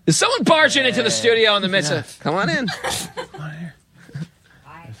 Is someone barging into the studio in the midst of... Come on in. Come on here.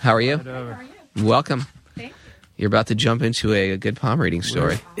 How are you? Welcome. Thank you. You're about to jump into a good palm reading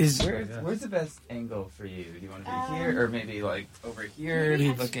story. Where's the best angle for you? Do you want to be here or maybe over here?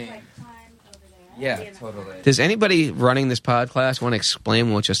 Looking. Yeah, totally. Does anybody running this pod class want to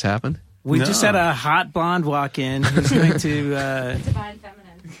explain what just happened? We just had a hot blonde walk in who's going to... Divine feminine.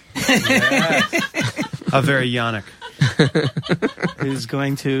 A very Yannick. Who's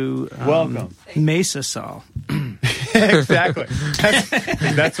going to... welcome. Mesa Saul. Exactly.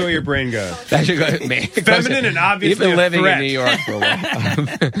 That's where your brain goes. That should go feminine and obviously you've been living threat. in New York for a while.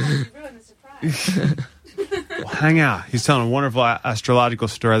 You ruined the surprise. Well, hang out. He's telling a wonderful astrological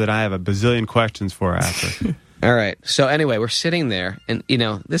story that I have a bazillion questions for after. All right. So anyway, we're sitting there, and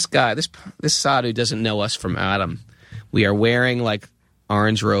this guy, this sadhu doesn't know us from Adam. We are wearing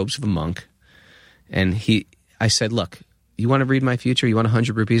orange robes of a monk, and I said, look, you want to read my future? You want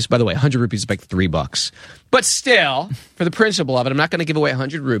 100 rupees? By the way, 100 rupees is like $3. But still, for the principle of it, I'm not going to give away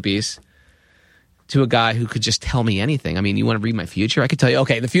 100 rupees to a guy who could just tell me anything. I mean, you want to read my future? I could tell you,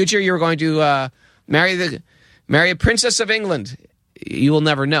 okay, the future you're going to marry a princess of England. You will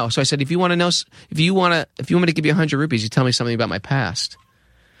never know. So I said, if you want me to give you 100 rupees, you tell me something about my past.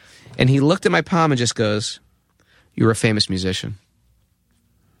 And he looked at my palm and just goes, you're a famous musician.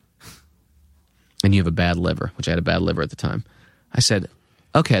 And you have a bad liver, which I had a bad liver at the time. I said,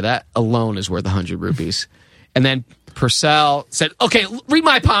 okay, that alone is worth 100 rupees. And then Purcell said, okay, read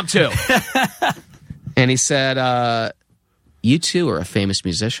my palm too. And he said, you too are a famous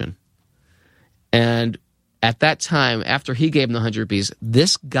musician. And at that time, after he gave him the 100 rupees,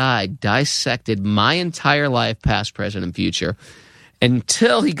 this guy dissected my entire life, past, present, and future,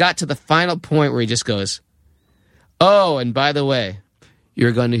 until he got to the final point where he just goes, oh, and by the way,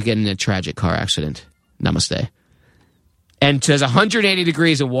 you're going to get in a tragic car accident. Namaste. And does 180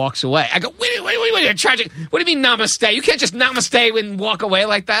 degrees and walks away. I go, wait, tragic. What do you mean namaste? You can't just namaste and walk away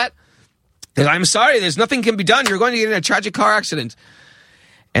like that. Because I'm sorry, there's nothing can be done. You're going to get in a tragic car accident.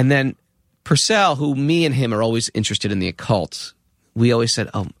 And then Purcell, who me and him are always interested in the occult, we always said,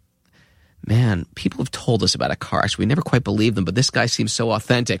 oh, man, people have told us about a car accident. We never quite believed them, but this guy seems so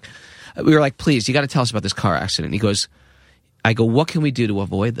authentic. We were like, please, you got to tell us about this car accident. He goes, I go, what can we do to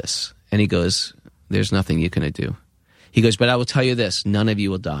avoid this? And he goes, there's nothing you can do. He goes, but I will tell you this, none of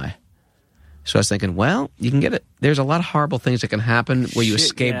you will die. So I was thinking, well, you can get it. There's a lot of horrible things that can happen where you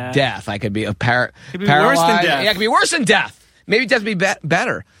escape death. I could be paralyzed. Worse than death. Yeah, it could be worse than death. Maybe death would be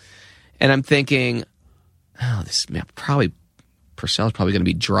better. And I'm thinking, oh, this man, probably Purcell's probably going to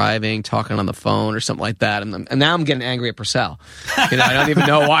be driving, talking on the phone or something like that. And now I'm getting angry at Purcell. I don't even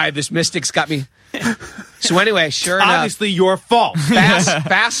know why this mystic's got me. So anyway, sure enough, obviously your fault.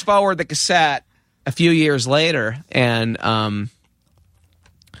 Fast forward the cassette a few years later, and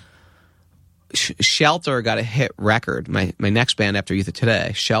Shelter got a hit record. My next band after Youth of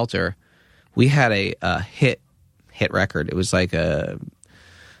Today, Shelter, we had a hit record. It was like a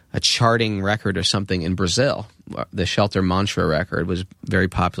charting record or something in Brazil. The Shelter Mantra record was very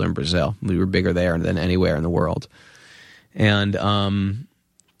popular in Brazil. We were bigger there than anywhere in the world. And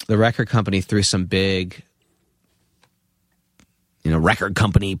the record company threw some big, record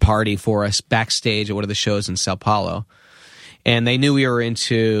company party for us backstage at one of the shows in Sao Paulo. And they knew we were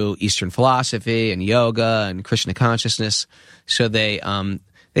into Eastern philosophy and yoga and Krishna consciousness. So they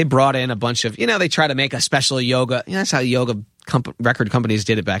brought in a bunch of, they try to make a special yoga. That's how yoga record companies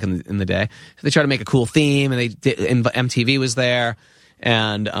did it back in the day. So they tried to make a cool theme, and MTV was there.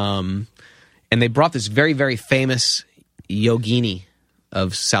 And they brought this very, very famous yogini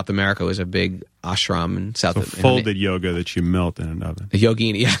of South America. It was a big ashram in South America. Folded yoga that you melt in an oven. A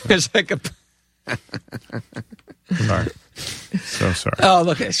yogini, yeah. It's like a... Sorry. So sorry. Oh,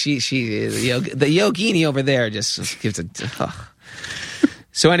 look, the yogini over there just gives a...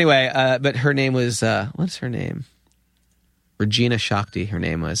 So anyway, but her name was... what's her name? Regina Shakti, her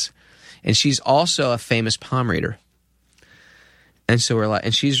name was. And she's also a famous palm reader. And so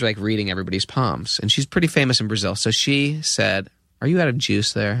and she's like reading everybody's palms. And she's pretty famous in Brazil. So she said, are you out of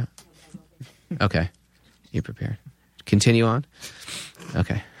juice there? Okay. You prepared. Continue on?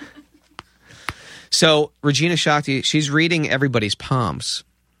 Okay. So Regina Shakti, she's reading everybody's palms.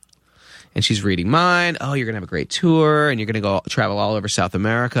 And she's reading mine. Oh, you're going to have a great tour, and you're going to go travel all over South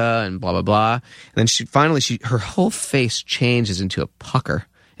America, and blah, blah, blah. And then finally, her whole face changes into a pucker.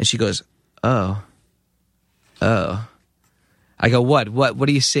 And she goes, oh. I go, what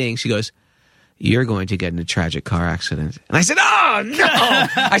are you seeing? She goes, you're going to get in a tragic car accident. And I said, oh, no.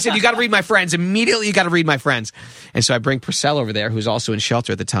 I said, you got to read my friends. Immediately, you got to read my friends. And so I bring Purcell over there, who's also in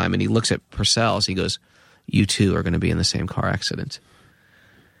Shelter at the time, and he looks at Purcell's. He goes, you two are going to be in the same car accident.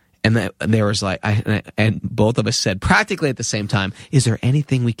 And there was like, and both of us said practically at the same time, is there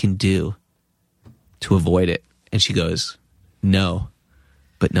anything we can do to avoid it? And she goes, no,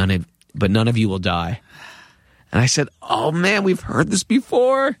 but none of you will die. And I said, oh man, we've heard this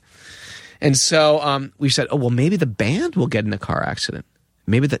before. And so we said, oh, well, maybe the band will get in a car accident.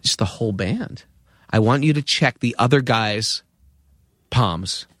 Maybe that's just the whole band. I want you to check the other guys'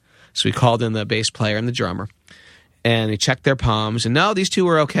 palms. So we called in the bass player and the drummer. And they checked their palms, and no, these two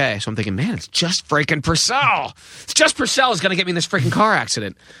were okay. So I'm thinking, man, it's just freaking Purcell. It's just Purcell is going to get me in this freaking car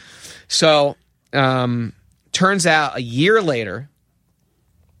accident. So turns out a year later,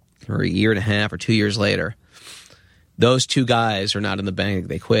 or a year and a half or 2 years later, those two guys are not in the band.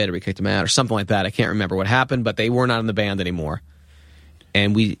 They quit or we kicked them out or something like that. I can't remember what happened, but they were not in the band anymore.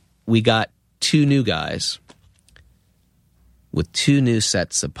 And we got two new guys with two new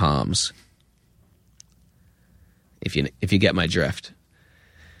sets of palms. If you get my drift.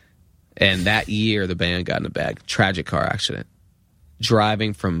 And that year, the band got in a bad, tragic car accident.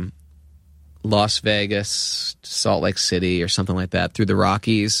 Driving from Las Vegas to Salt Lake City or something like that through the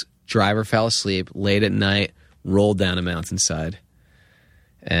Rockies. Driver fell asleep late at night, rolled down a mountainside.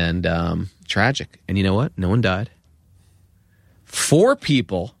 And tragic. And you know what? No one died. 4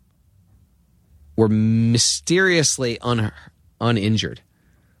 people were mysteriously uninjured.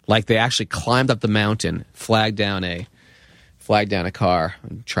 Like they actually climbed up the mountain, flagged down a flagged down a car,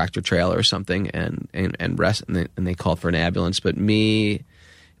 a tractor trailer or something, and they called for an ambulance. But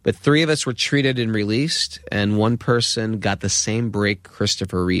 3 of us were treated and released, and one person got the same break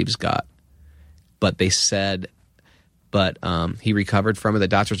Christopher Reeves got. But they said, he recovered from it. The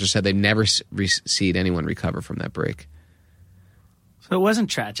doctors just said they've never seen anyone recover from that break. So it wasn't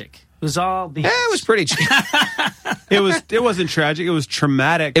tragic. It was all it was pretty. It wasn't tragic. It was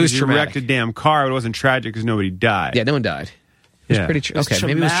traumatic. It was traumatic. You wrecked a damn car. It wasn't tragic because nobody died. Yeah, no one died. It was pretty. Okay,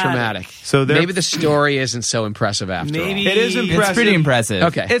 maybe it was traumatic. So maybe the story isn't so impressive after all. Maybe it is impressive. It's pretty impressive.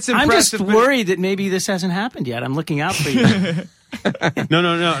 Okay, it's impressive. I'm just worried that maybe this hasn't happened yet. I'm looking out for you.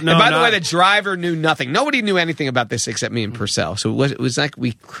 No. And by the way, the driver knew nothing. Nobody knew anything about this except me and Purcell. So it was like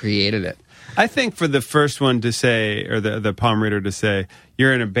we created it. I think for the first one to say, or the palm reader to say,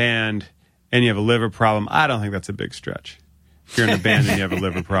 you're in a band and you have a liver problem, I don't think that's a big stretch. If you're in a band and you have a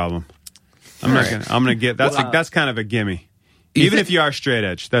liver problem, I'm gonna get that's kind of a gimme. Even if you are straight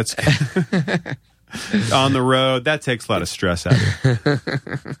edge, that's on the road. That takes a lot of stress out of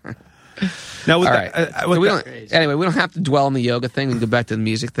you. Now, we don't have to dwell on the yoga thing. We can go back to the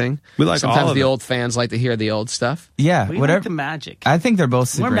music thing. We like sometimes the old fans like to hear the old stuff. Yeah, whatever. Like the magic. I think they're both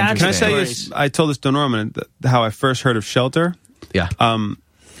super interesting. Can I tell you? I told this to Norman how I first heard of Shelter. Yeah.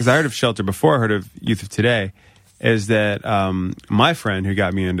 Because I heard of Shelter before I heard of Youth of Today. Is that my friend who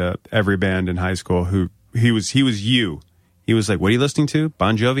got me into every band in high school? He was you. He was like, "What are you listening to?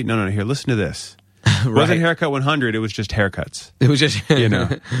 Bon Jovi? No. Here, listen to this." It wasn't Haircut 100. It was just haircuts. It was just,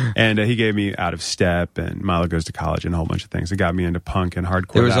 And he gave me Out of Step and Milo Goes to College and a whole bunch of things. It got me into punk and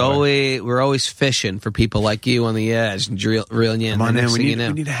hardcore. We're always fishing for people like you on the edge and reeling in. Come on, man, we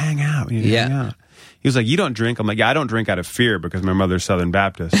need to hang out. Hang out. He was like, "You don't drink?" I'm like, "Yeah, I don't drink out of fear because my mother's Southern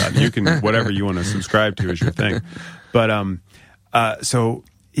Baptist. You can whatever you want to subscribe to is your thing." But so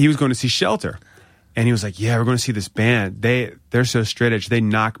he was going to see Shelter. And he was like, "Yeah, we're going to see this band. They're so straight edge. They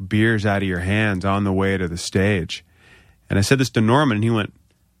knock beers out of your hands on the way to the stage." And I said this to Norman, and he went,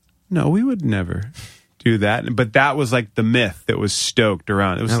 "No, we would never do that." But that was like the myth that was stoked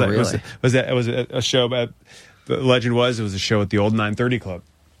around. It was it was a show. About, the legend was it was a show at the old 930 Club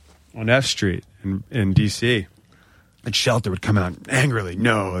on F Street in D.C. And Shelter would come out angrily,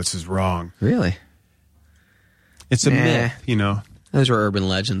 "No, this is wrong." Really? It's a myth, Those were urban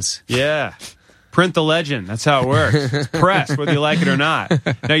legends. Yeah. Print the legend. That's how it works. It's press, whether you like it or not.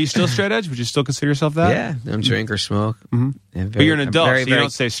 Now, you still straight edge? Would you still consider yourself that? Yeah. Don't drink or smoke. Mm-hmm. But you're an adult, so you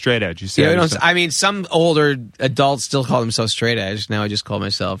don't say straight edge. You say some older adults still call themselves straight edge. Now I just call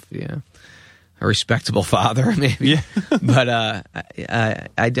myself, a respectable father, maybe. Yeah. But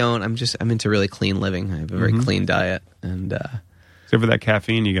I don't. I'm into really clean living. I have a very clean diet. And except for that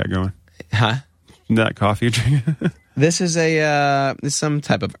caffeine you got going. Huh? That coffee you're drinking? This is it's some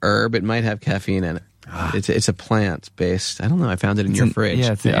type of herb. It might have caffeine in it. It's a plant based. I don't know. I found it in your fridge.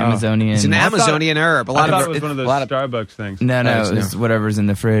 Yeah, it's the Amazonian. It's an Amazonian herb. I thought it was one of those Starbucks things. No, it's whatever's in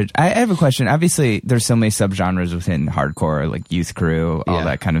the fridge. I have a question. Obviously, there's so many subgenres within hardcore, like Youth Crew, all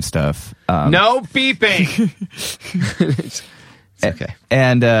that kind of stuff. No beeping. It's okay.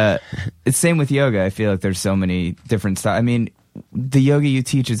 And it's same with yoga. I feel like there's so many different styles. I mean, the yoga you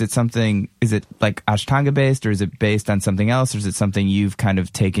teach, is it like Ashtanga based, or is it based on something else, or is it something you've kind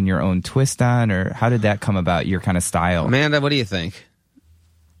of taken your own twist on, or how did that come about, your kind of style? Amanda, what do you think?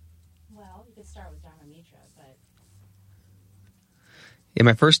 Well, you could start with Dharma Mitra, but yeah,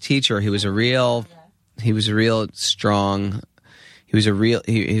 my first teacher, he was a really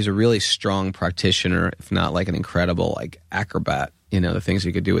strong practitioner, if not like an incredible acrobat. The things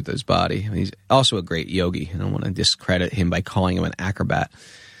he could do with his body. He's also a great yogi. I don't want to discredit him by calling him an acrobat.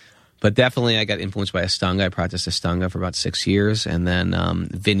 But definitely I got influenced by Ashtanga. I practiced Ashtanga for about 6 years. And then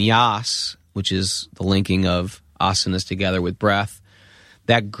Vinyas, which is the linking of asanas together with breath,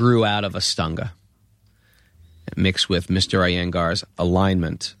 that grew out of Ashtanga, mixed with Mr. Iyengar's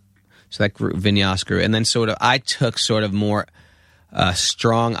alignment. So that Vinyas grew. And then I took more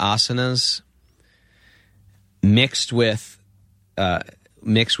strong asanas mixed with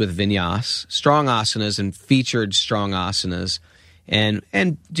vinyas, strong asanas, and featured strong asanas, and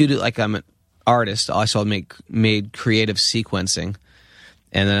due to I'm an artist, also made creative sequencing,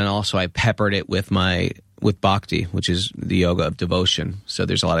 and then also I peppered it with bhakti, which is the yoga of devotion. So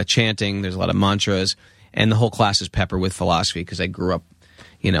there's a lot of chanting, there's a lot of mantras, and the whole class is peppered with philosophy because I grew up,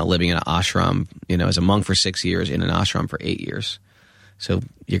 living in an ashram, as a monk for 6 years, in an ashram for 8 years. So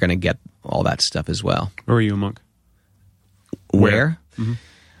you're going to get all that stuff as well. Where were you a monk? Where? Mm-hmm.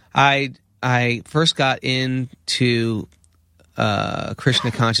 I first got into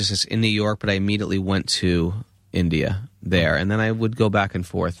Krishna consciousness in New York, but I immediately went to India there, and then I would go back and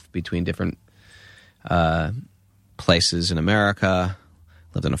forth between different places in America.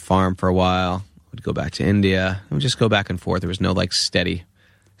 Lived on a farm for a while. Would go back to India. And would just go back and forth. There was no like steady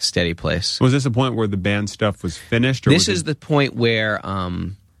place. Was this a point where the band stuff was finished? Or This is the point where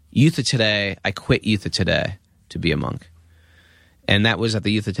Youth of Today, I quit Youth of Today to be a monk. And that was at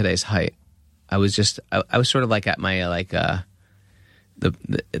the Youth of Today's height. I was sort of like at my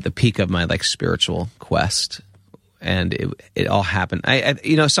the peak of my like spiritual quest. And it all happened. I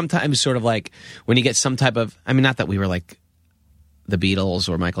sometimes sort of like when you get some type of, I mean, not that we were like the Beatles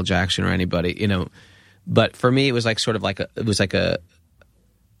or Michael Jackson or anybody, but for me it was like sort of like it was a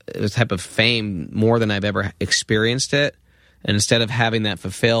type of fame more than I've ever experienced it. And instead of having that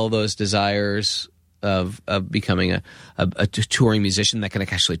fulfill those desires of becoming a touring musician that can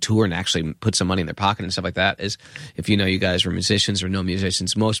actually tour and actually put some money in their pocket and stuff like that, is if you guys were musicians or know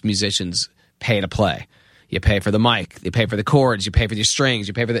musicians, most musicians pay to play. You pay for the mic, you pay for the chords, you pay for your strings,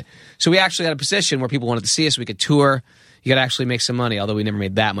 you pay for so we actually had a position where people wanted to see us, we could tour. You got to actually make some money, although we never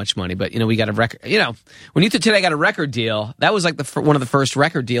made that much money. But, we got a record. When Youth of Today got a record deal, that was like one of the first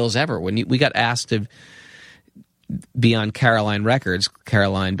record deals ever. When we got asked to be on Caroline Records,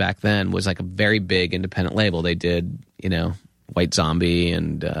 Caroline back then was like a very big independent label. They did, White Zombie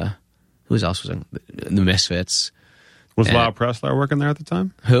and who else was in the Misfits. Was Lyle Preslar working there at the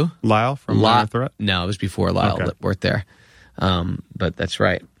time? Who? Lyle from Minor Threat? No, it was before Lyle worked there. But that's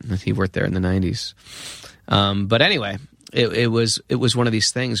right. He worked there in the 90s. But anyway, it was one of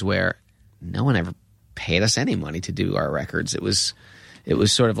these things where no one ever paid us any money to do our records. It was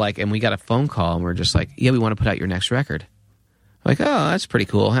sort of like, and we got a phone call and we're just like, yeah, we want to put out your next record. I'm like, oh, that's pretty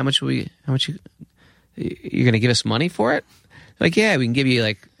cool. How much you're going to give us money for it? Like, yeah, we can give you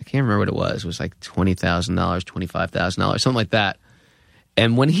like, I can't remember what it was. It was like $20,000, $25,000, something like that.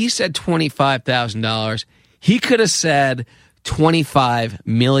 And when he said $25,000, he could have said $25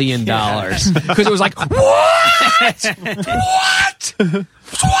 million because it was like, what?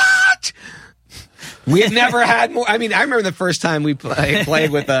 We had never had more. I mean, I remember the first time we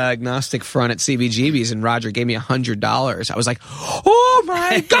played with Agnostic Front at CBGB's and Roger gave me $100. I was like, oh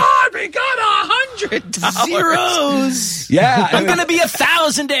my God, we got $100. Zeros. Yeah. I'm going to be a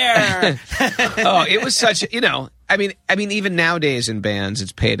thousandaire. Oh, it was such, I mean, even nowadays in bands,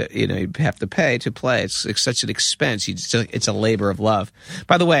 it's paid, you have to pay to play. It's such an expense. It's a labor of love.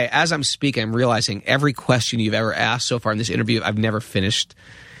 By the way, as I'm speaking, I'm realizing every question you've ever asked so far in this interview, I've never finished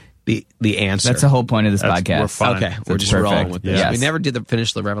the answer. That's the whole point of this podcast. We're fine. Okay, we're just rolling with this. Yes. We never did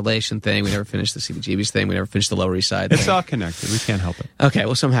finish the Revelation thing. We never finished the CBGB's thing. We never finished the Lower East Side thing. It's all connected. We can't help it. Okay,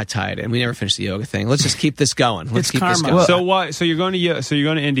 we'll somehow tie it in. We never finished the yoga thing. Let's just keep this going. It's karma. So why? So you're going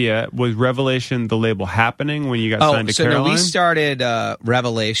to India. Was Revelation the label happening when you got signed to Caroline? No, we started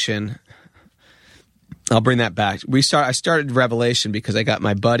Revelation. I'll bring that back. I started Revelation because I got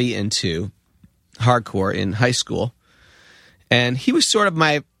my buddy into hardcore in high school, and he was sort of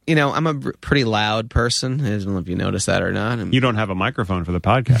my. I'm a pretty loud person. I don't know if you noticed that or not. You don't have a microphone for the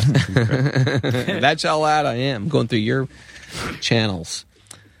podcast. That's how loud I am. I'm going through your channels.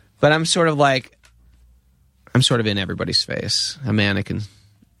 But I'm sort of in everybody's face. A man, I can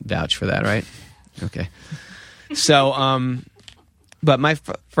vouch for that, right? Okay. So, but my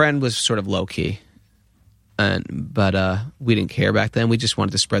friend was sort of low-key. But we didn't care back then. We just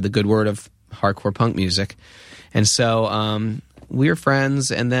wanted to spread the good word of hardcore punk music. And so we were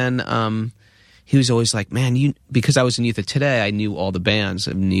friends, and then he was always like, man, because I was in Youth of Today, I knew all the bands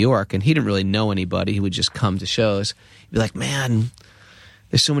in New York, and he didn't really know anybody. He would just come to shows. He'd be like, man,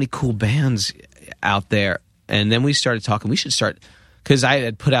 there's so many cool bands out there. And then we started talking, we should start, because I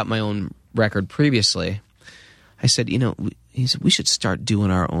had put out my own record previously. I said, he said, we should start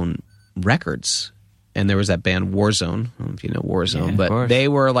doing our own records. And there was that band Warzone. I don't know if you know Warzone, but they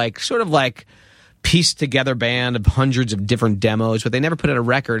were sort of like pieced together band of hundreds of different demos, but they never put out a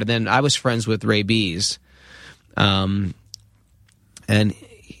record. And then I was friends with Ray Bees. And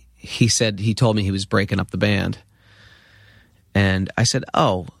he told me he was breaking up the band. And I said,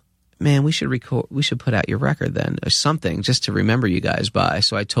 oh, man, we should put out your record then, or something, just to remember you guys by.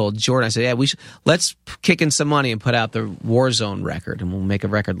 So I told Jordan, I said, yeah, let's kick in some money and put out the Warzone record, and we'll make a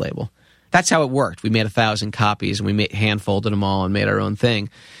record label. That's how it worked. We made 1,000 copies, and we hand-folded them all and made our own thing.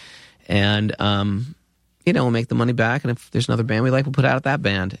 And, we'll make the money back, and if there's another band we like, we'll put out that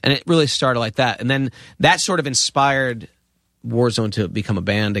band. And it really started like that. And then that sort of inspired Warzone to become a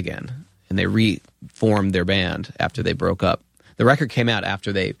band again, and they reformed their band after they broke up. The record came out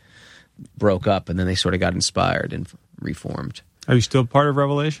after they broke up, and then they sort of got inspired and reformed. Are you still part of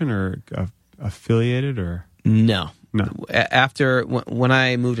Revelation or affiliated or? No. After when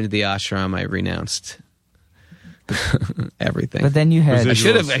I moved into the ashram, I renounced Everything. But then you had... I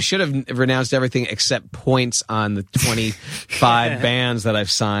should have renounced everything except points on the 25 bands that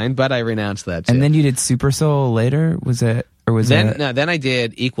I've signed, but I renounced that too. And then you did Super Soul later? Was it... Or was then, it... No, then I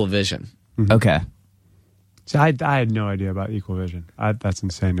did Equal Vision. Mm-hmm. Okay. So I had no idea about Equal Vision. That's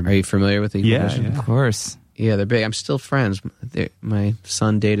insane to me. Are you familiar with Equal Vision? Of course. Yeah, they're big. I'm still friends. My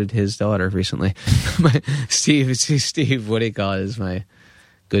son dated his daughter recently. Steve, what do you call it, is my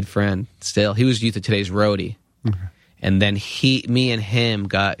good friend still. He was Youth of Today's roadie. Okay. And then me and him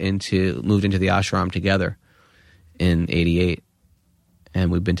moved into the ashram together in 88.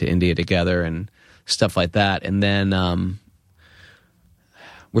 And we've been to India together and stuff like that. And then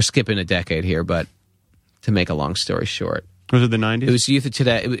we're skipping a decade here, but to make a long story short. Was it the 90s? It was Youth of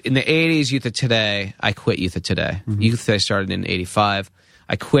Today. In the 80s, Youth of Today, I quit Youth of Today. Mm-hmm. Youth of Today started in 85.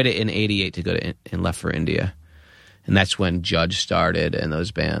 I quit it in 88 to go to and left for India. And that's when Judge started and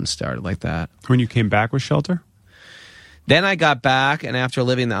those bands started like that. When you came back with Shelter? Then I got back, and after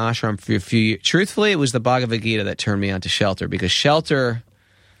living in the ashram for a few years, truthfully, it was the Bhagavad Gita that turned me on to Shelter, because Shelter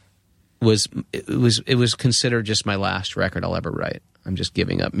was considered just my last record I'll ever write. I'm just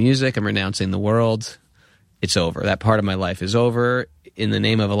giving up music. I'm renouncing the world. It's over. That part of my life is over. In the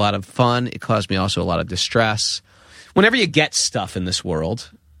name of a lot of fun, it caused me also a lot of distress. Whenever you get stuff in this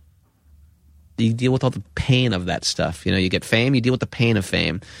world, you deal with all the pain of that stuff. You get fame, you deal with the pain of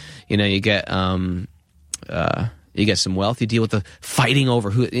fame. You get some wealth, you deal with the fighting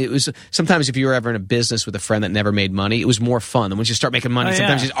over who. It was sometimes if you were ever in a business with a friend that never made money, it was more fun. And once you start making money,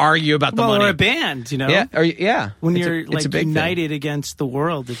 sometimes you just argue about the money. Or a band, Yeah, when you're united against the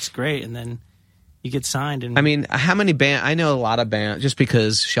world, it's great, and then you get signed. And I mean, how many bands? I know a lot of bands, just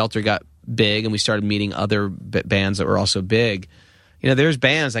because Shelter got big and we started meeting other bands that were also big. There's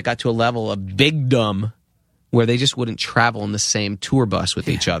bands that got to a level of bigdom where they just wouldn't travel in the same tour bus with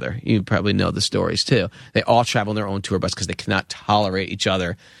each other. You probably know the stories too. They all travel in their own tour bus because they cannot tolerate each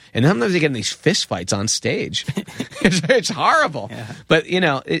other. And sometimes they get in these fist fights on stage. It's horrible. Yeah. But,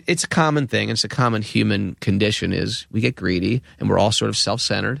 it's a common thing. It's a common human condition is we get greedy and we're all sort of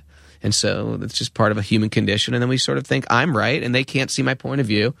self-centered. And so that's just part of a human condition. And then we sort of think, I'm right, and they can't see my point of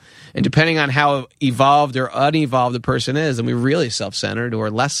view. And depending on how evolved or unevolved the person is, then we're really self-centered or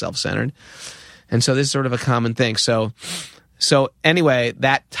less self-centered. And so this is sort of a common thing. So anyway,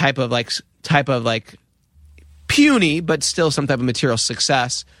 that type of puny, but still some type of material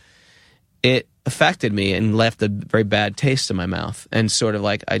success, it affected me and left a very bad taste in my mouth. And sort of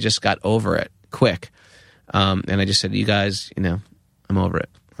I just got over it quick. And I just said, you guys, I'm over it.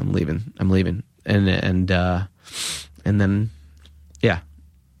 I'm leaving. And then, yeah.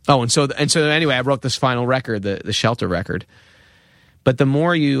 Oh, and so anyway, I wrote this final record, the Shelter record. But the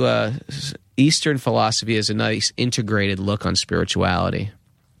more Eastern philosophy is a nice integrated look on spirituality,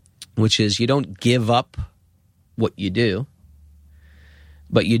 which is you don't give up what you do,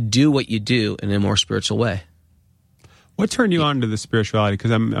 but you do what you do in a more spiritual way. What turned you on to the spirituality?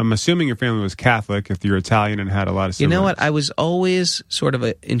 Because I'm assuming your family was Catholic, if you're Italian and had a lot of siblings. You know what? I was always sort of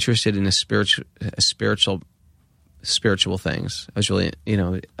interested in spiritual things. I was really,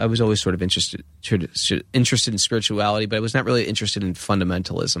 I was always sort of interested in spirituality, but I was not really interested in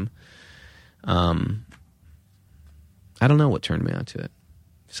fundamentalism. I don't know what turned me on to it.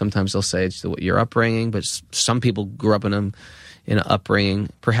 Sometimes they'll say it's your upbringing, but some people grew up in an upbringing.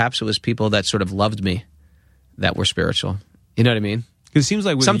 Perhaps it was people that sort of loved me that were spiritual. You know what I mean? Because it seems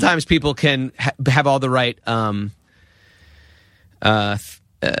like sometimes people can have all the right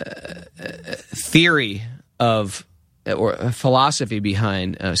theory of or a philosophy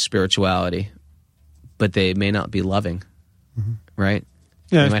behind spirituality, but they may not be loving, right?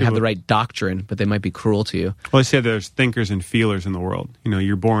 Yeah, they might have the right doctrine, but they might be cruel to you. Well, I say there's thinkers and feelers in the world.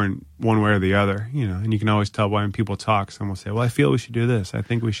 You're born one way or the other, and you can always tell when people talk. Someone will say, well, I feel we should do this. I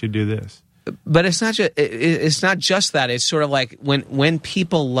think we should do this. But it's not just that. It's sort of like when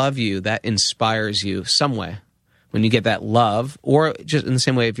people love you, that inspires you some way. When you get that love, or just in the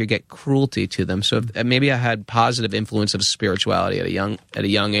same way if you get cruelty to them. So maybe I had positive influence of spirituality at a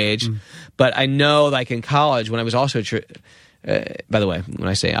young age. But I know, like in college, when I was also by the way, when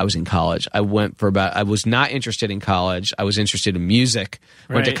I say I was in college, I was not interested in college. I was interested in music.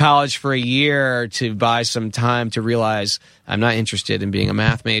 Right. Went to college for a year to buy some time to realize I'm not interested in being a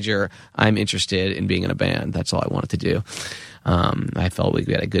math major. I'm interested in being in a band. That's all I wanted to do. I felt we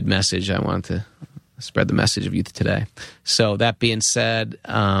had a good message. I wanted to spread the message of Youth Today. So that being said,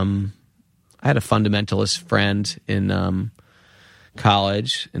 I had a fundamentalist friend in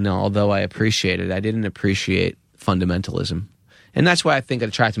college, and although I appreciated it, I didn't appreciate fundamentalism. And that's why I think it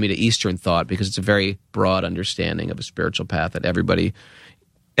attracted me to Eastern thought, because it's a very broad understanding of a spiritual path that everybody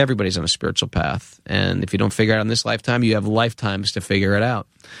everybody's on a spiritual path. And if you don't figure it out in this lifetime, you have lifetimes to figure it out.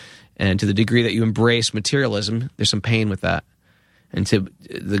 And to the degree that you embrace materialism, there's some pain with that. And to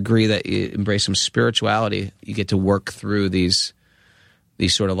the degree that you embrace some spirituality, you get to work through these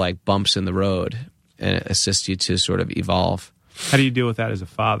sort of like bumps in the road and assist you to sort of evolve. How do you deal with that as a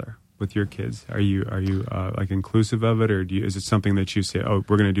father with your kids? Are you like inclusive of it, or is it something that you say, oh,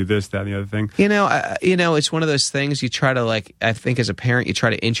 we're going to do this, that, and the other thing? It's one of those things you try to like. I think as a parent, you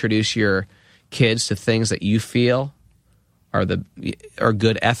try to introduce your kids to things that you feel are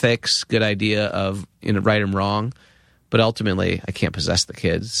good ethics, good idea of right and wrong. But ultimately, I can't possess the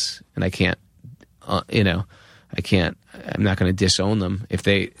kids, and I can't, I'm not going to disown them. If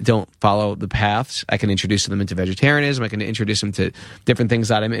they don't follow the paths, I can introduce them into vegetarianism. I can introduce them to different things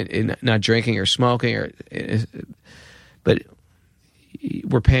that I'm in, not drinking or smoking. But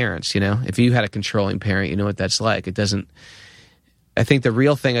we're parents, If you had a controlling parent, you know what that's like. I think the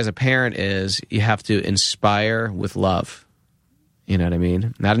real thing as a parent is you have to inspire with love. You know what I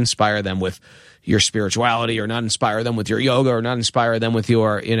mean? Not inspire them with your spirituality, or not inspire them with your yoga, or not inspire them with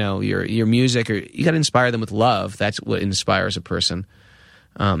your music, or you got to inspire them with love. That's what inspires a person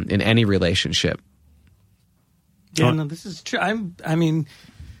in any relationship. Yeah, no, this is true. And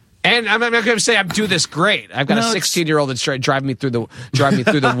I'm not going to say I'm doing this great. I've got a 16-year-old that's trying to drive me through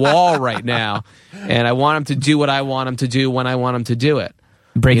the wall right now, and I want him to do what I want him to do when I want him to do it.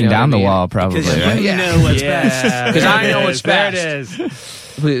 Breaking down the wall, probably. Because you know what's best. Because I know what's best. There it is.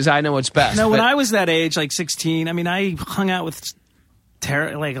 Because I know what's best. No, when I was that age, like 16, I hung out with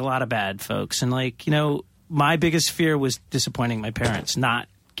like a lot of bad folks, and my biggest fear was disappointing my parents, not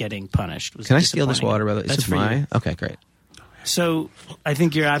getting punished. Can I steal this water, brother? Is this mine? Okay, great. So I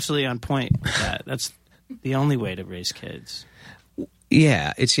think you're absolutely on point with that. That's the only way to raise kids.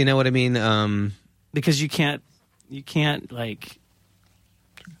 Yeah, it's what I mean. Because you can't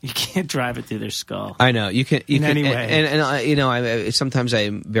drive it through their skull. I know you can. Anyway, and sometimes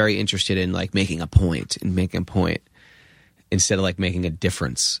I'm very interested in like making a point instead of like making a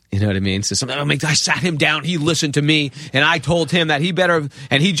difference. You know what I mean? So sometimes I sat him down, he listened to me, and I told him that he better,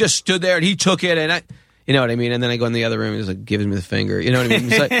 and he just stood there and he took it, and you know what I mean? And then I go in the other room and he's like giving me the finger. You know what I mean?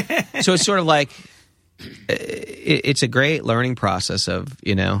 So it's sort of like it's a great learning process of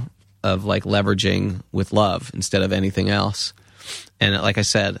like leveraging with love instead of anything else. And like I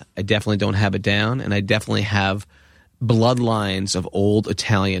said, I definitely don't have it down, and I definitely have bloodlines of old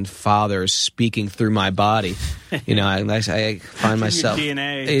Italian fathers speaking through my body. I find myself. Your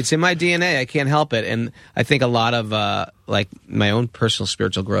DNA. It's in my DNA. I can't help it. And I think a lot of like my own personal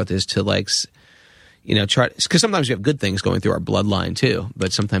spiritual growth is to like, try, because sometimes we have good things going through our bloodline too,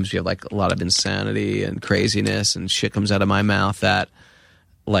 but sometimes we have like a lot of insanity and craziness, and shit comes out of my mouth that,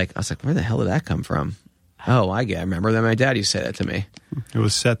 like, I was like, where the hell did that come from? Oh, I remember that my dad used to say that to me. It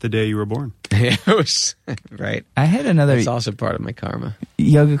was set the day you were born. It was, right. I had another... It's also part of my karma.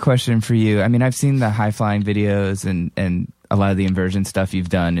 Yoga question for you. I've seen the high-flying videos and a lot of the inversion stuff you've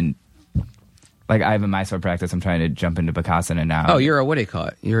done, and like I have a Mysore practice. I'm trying to jump into Bakasana now. Oh, you're what do you call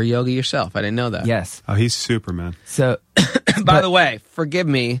it? You're a yogi yourself. I didn't know that. Yes. Oh, he's super, man. So, by the way, forgive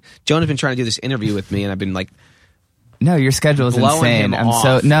me. Jonah's been trying to do this interview with me, and I've been like... No, your schedule is insane. You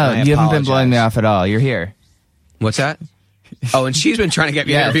haven't been blowing me off at all. You're here. What's that? Oh, and she's been trying to get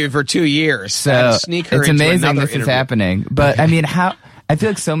me interviewed for 2 years. So sneak her it's into amazing this interview. is happening. But how? I feel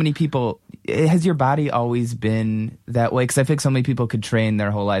like so many people. Has your body always been that way? Because I feel like so many people could train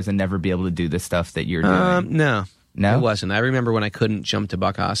their whole lives and never be able to do the stuff that you're doing. No, it wasn't. I remember when I couldn't jump to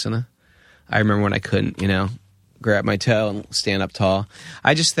Bakasana. I remember when I couldn't, grab my toe and stand up tall.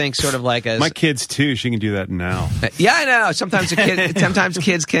 I just think sort of like as... My kids, too. She can do that now. Yeah, I know. Sometimes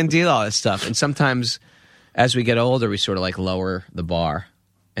kids can do all this stuff. And sometimes as we get older, we sort of like lower the bar.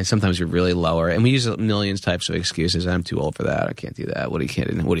 And sometimes we really lower. And we use millions types of excuses. I'm too old for that. I can't do that. What do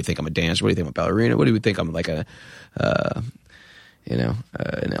you think I'm a dancer? What do you think I'm a ballerina? What do you think I'm like an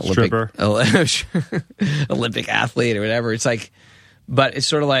Olympic... Stripper. Olympic athlete or whatever. It's like... But it's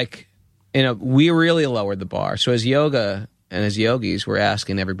sort of like... we really lowered the bar. So as yoga and as yogis, we're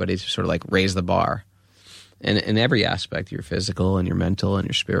asking everybody to sort of like raise the bar in every aspect, your physical and your mental and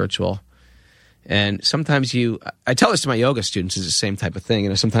your spiritual. And sometimes I tell this to my yoga students, it's the same type of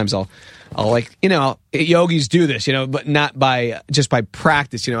thing. Sometimes I'll like, yogis do this, but not just by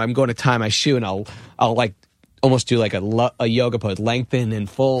practice. I'm going to tie my shoe, and I'll like almost do like a yoga pose, lengthen and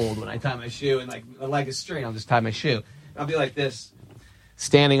fold when I tie my shoe, and like my leg is straight, I'll just tie my shoe. I'll be like this,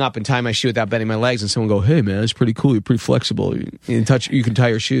 standing up and tie my shoe without bending my legs, and someone go, "Hey man, it's pretty cool. You're pretty flexible. You can tie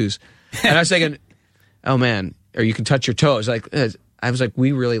your shoes." And I was thinking, "Oh man," or "You can touch your toes." I was like,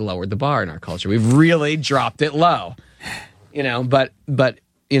 we really lowered the bar in our culture. We've really dropped it low, But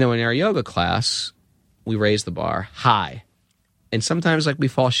in our yoga class, we raise the bar high. And sometimes we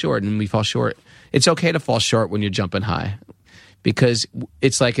fall short, and we fall short. It's okay to fall short when you're jumping high, because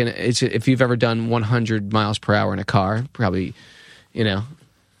it's like if you've ever done 100 miles per hour in a car, probably,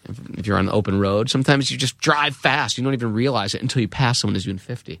 if you're on an open road, sometimes you just drive fast. You don't even realize it until you pass someone who's doing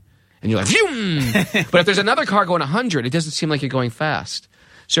 50. And you're like, phew! But if there's another car going 100, it doesn't seem like you're going fast.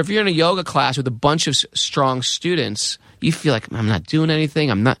 So if you're in a yoga class with a bunch of strong students, you feel like, I'm not doing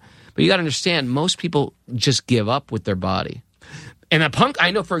anything. But you got to understand, most people just give up with their body. And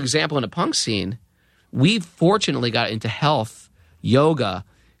I know, for example, in a punk scene, we fortunately got into health, yoga,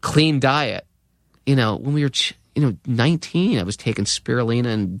 clean diet. When we were 19, I was taking spirulina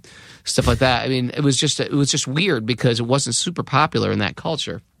and stuff like that. I mean, it was just weird because it wasn't super popular in that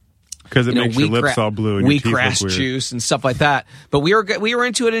culture. Because it makes your lips all blue and your teeth wheatgrass look weird. Juice and stuff like that. But we were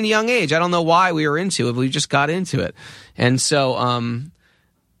into it at a young age. I don't know why we were into it. We just got into it. And so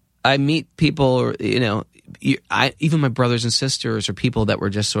I meet people, even my brothers and sisters or people that were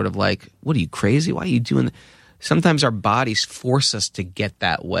just sort of like, what are you, crazy? Why are you doing that? Sometimes our bodies force us to get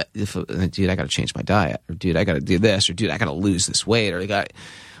that way. Dude, I got to change my diet. Or, dude, I got to do this. Or, dude, I got to lose this weight. Or,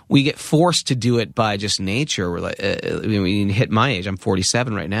 we get forced to do it by just nature. We're like, when you hit my age, I'm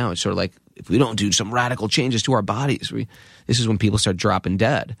 47 right now. It's sort of like, if we don't do some radical changes to our bodies, this is when people start dropping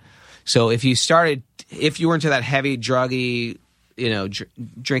dead. So if you were into that heavy, druggy,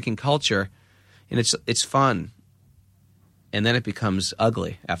 drinking culture, and it's fun. And then it becomes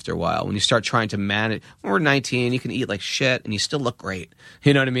ugly after a while. When you start trying to manage, when we're 19, you can eat like shit and you still look great.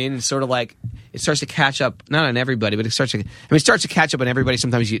 You know what I mean? It's sort of like, it starts to catch up, not on everybody, but it starts to catch up on everybody.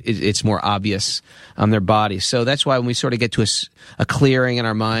 Sometimes it's more obvious on their body. So that's why when we sort of get to a clearing in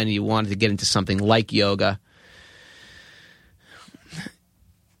our mind, and you wanted to get into something like yoga,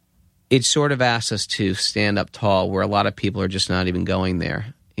 it sort of asks us to stand up tall, where a lot of people are just not even going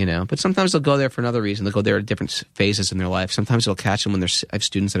there. But sometimes they'll go there for another reason. They'll go there at different phases in their life. Sometimes it'll catch them when I have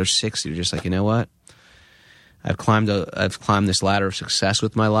students that are 60. They're just like, you know what? I've climbed this ladder of success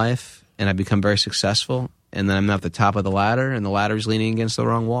with my life, and I've become very successful. And then I'm at the top of the ladder, and the ladder is leaning against the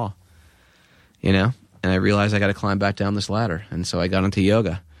wrong wall. And I realized I got to climb back down this ladder, and so I got into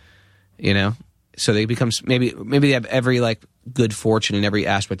yoga. So they become maybe they have every good fortune in every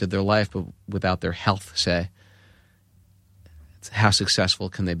aspect of their life, but without their health, say. How successful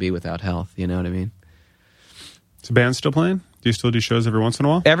can they be without health? You know what I mean? Is the band still playing? Do you still do shows every once in a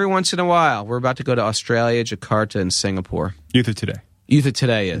while? Every once in a while. We're about to go to Australia, Jakarta, and Singapore. Youth of Today. Youth of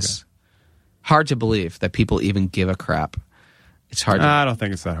Today is. Okay. Hard to believe that people even give a crap. It's hard. I don't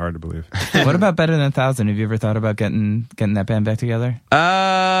think it's that hard to believe. What about Better Than 1,000? Have you ever thought about getting that band back together?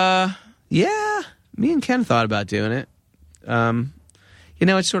 Yeah. Me and Ken thought about doing it.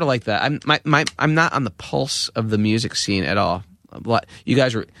 It's sort of like that. I'm not on the pulse of the music scene at all. You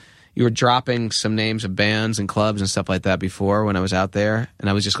guys you were dropping some names of bands and clubs and stuff like that before when I was out there, and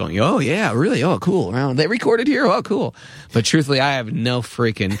I was just going, oh yeah, really? Oh cool. Well, they recorded here? Oh cool. But truthfully, I have no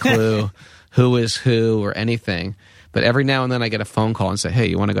freaking clue who is who or anything. But every now and then I get a phone call and say, hey,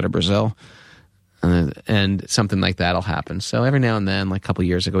 you want to go to Brazil? And something like that will happen. So every now and then, like a couple of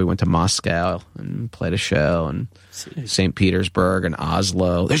years ago, we went to Moscow and played a show, and St. Petersburg and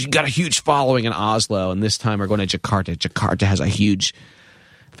Oslo. There's got a huge following in Oslo, and this time we're going to Jakarta. Jakarta has a huge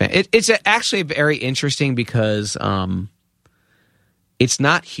fan. It's actually very interesting because it's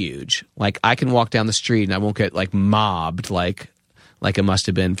not huge. Like, I can walk down the street and I won't get mobbed like it must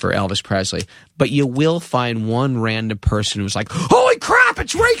have been for Elvis Presley. But you will find one random person who's like, holy crap,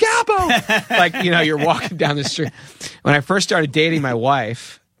 it's Ray Capo! You're walking down the street. When I first started dating my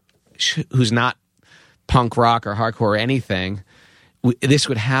wife, who's not punk rock or hardcore or anything, this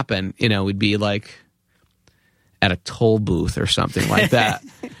would happen. We'd be at a toll booth or something like that.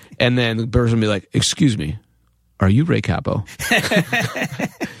 And then the person would be like, excuse me, are you Ray Capo?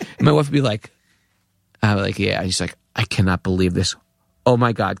 My wife would be like, yeah. He's like, I cannot believe this. Oh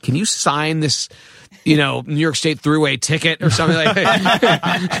my God, can you sign this, New York State Thruway ticket or something like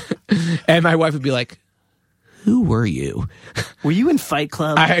that? And my wife would be like, who were you? Were you in Fight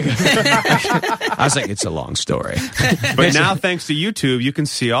Club? I was like, it's a long story. But now, thanks to YouTube, you can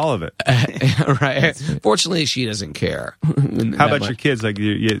see all of it. Right. Fortunately, she doesn't care. How about your kids?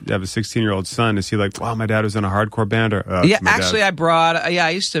 You have a 16-year-old son. Is he like, wow, my dad was in a hardcore band? Or, yeah, actually, I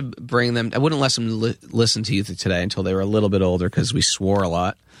used to bring them. I wouldn't let them listen to Youth Today until they were a little bit older because we swore a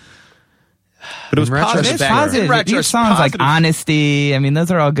lot. But it was positive. It's positive. These songs like Honesty, I mean, those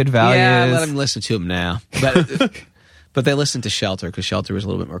are all good values. Yeah, I let them listen to them now. But they listen to Shelter because Shelter was a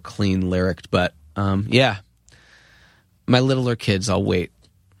little bit more clean lyric. But yeah, my littler kids, I'll wait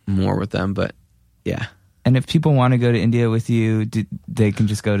more with them. But yeah, And if people want to go to India with you, they can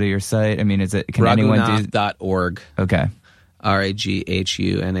just go to your site. I mean, can anyone do? Raghunath.org. Okay.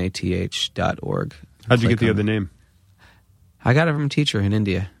 RAGHUNATH.org. How'd you get the other name? I got it from a teacher in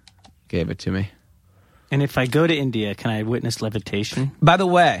India. Gave it to me. And if I go to India, can I witness levitation? By the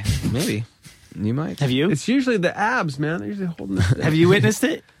way, maybe you might. Have you? It's usually the abs, man. They're usually holding it. Have you witnessed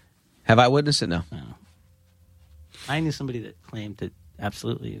it? Have I witnessed it? No. I knew somebody that claimed to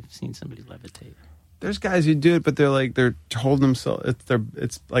absolutely have seen somebody levitate. There's guys who do it, but they're holding themselves.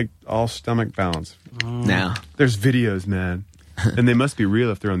 It's like all stomach balance. Now there's videos, man, and they must be real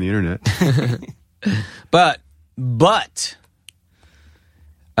if they're on the internet. But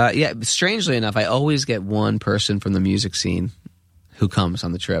yeah, strangely enough, I always get one person from the music scene who comes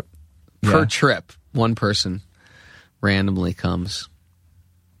on the trip. Per trip, one person randomly comes.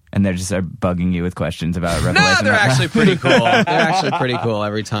 And they're just bugging you with questions about Revelation. No, they're actually pretty cool. They're actually pretty cool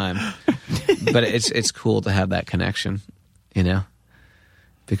every time. But it's cool to have that connection, you know,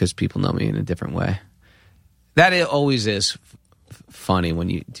 because people know me in a different way. That it always is funny when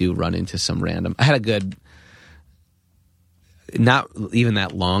you do run into some random. I had a good, not even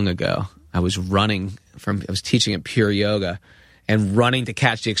that long ago, I was teaching at Pure Yoga and running to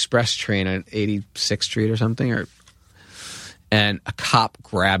catch the express train on 86th Street or something, and a cop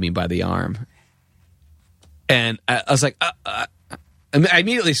grabbed me by the arm. And I was like, I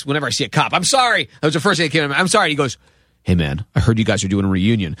immediately, whenever I see a cop, I'm sorry. That was the first thing that came to me. I'm sorry. He goes, hey, man, I heard you guys are doing a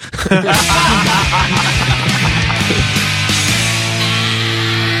reunion.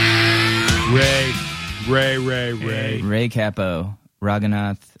 Ray Capo,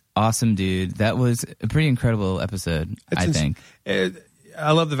 Raghunath, awesome dude. That was a pretty incredible episode, I think. I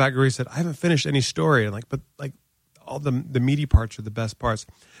love the fact where he said, I haven't finished any story. And but all the meaty parts are the best parts.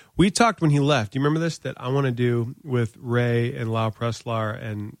 We talked when he left. Do you remember this? That I want to do with Ray and Lau Preslar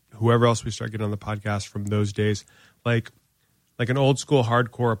and whoever else we start getting on the podcast from those days, like an old school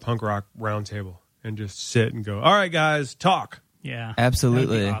hardcore punk rock roundtable, and just sit and go, all right, guys, talk. Yeah,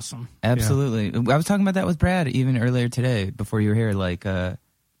 absolutely, that'd be awesome. Absolutely. Yeah. I was talking about that with Brad even earlier today before you were here.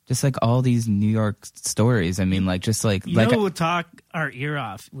 Just like all these New York stories. I mean, who would talk our ear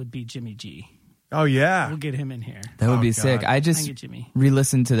off would be Jimmy G. Oh, yeah. We'll get him in here. That would be sick. I just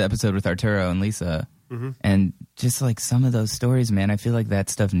re-listened to the episode with Arturo and Lisa, and just like some of those stories, man, I feel like that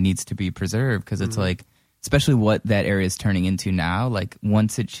stuff needs to be preserved because it's like, especially what that area is turning into now, like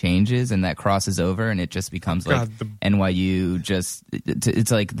once it changes and that crosses over and it just becomes NYU,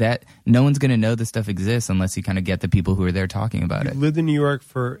 it's like that, no one's going to know this stuff exists unless you kind of get the people who are there talking about it. Lived in New York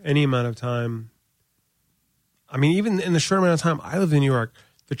for any amount of time. I mean, even in the short amount of time I lived in New York,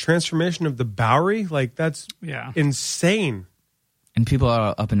 the transformation of the Bowery, that's insane. And people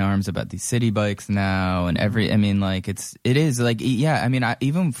are up in arms about these city bikes now, and it is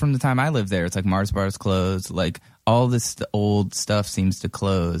even from the time I lived there, it's like Mars Bar's closed, like all this old stuff seems to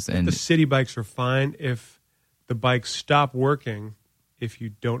close. And the city bikes are fine if the bikes stop working if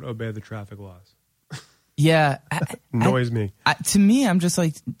you don't obey the traffic laws. Yeah. Annoys me. To me, I'm just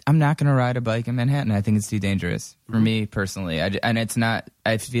like, I'm not going to ride a bike in Manhattan. I think it's too dangerous for me personally. And it's not,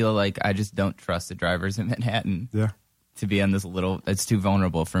 I feel like I just don't trust the drivers in Manhattan. Yeah. To be on this it's too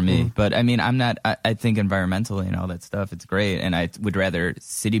vulnerable for me. But I mean, I think environmentally and all that stuff, it's great. And I would rather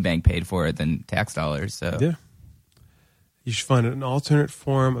Citibank paid for it than tax dollars. So yeah. You should find an alternate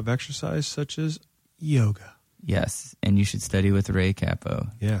form of exercise such as yoga. Yes. And you should study with Ray Capo.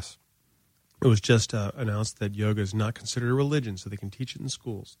 Yes. It was just announced that yoga is not considered a religion, so they can teach it in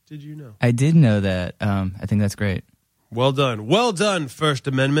schools. Did you know? I did know that. I think that's great. Well done. Well done, First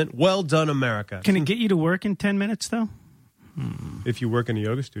Amendment. Well done, America. Can it get you to work in 10 minutes, though? If you work in a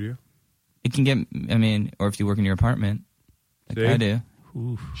yoga studio. It can get, or if you work in your apartment, like I do.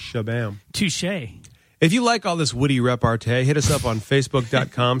 Ooh. Shabam. Touche. If you like all this witty repartee, hit us up on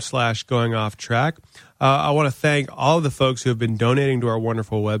Facebook.com/GoingOffTrack. I want to thank all of the folks who have been donating to our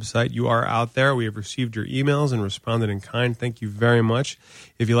wonderful website. You are out there. We have received your emails and responded in kind. Thank you very much.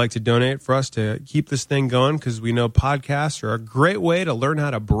 If you'd like to donate for us to keep this thing going, because we know podcasts are a great way to learn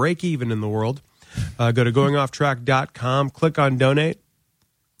how to break even in the world, go to goingofftrack.com, click on donate.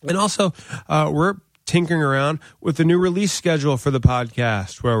 And also, we're tinkering around with the new release schedule for the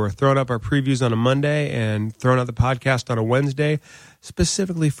podcast, where we're throwing up our previews on a Monday and throwing out the podcast on a Wednesday,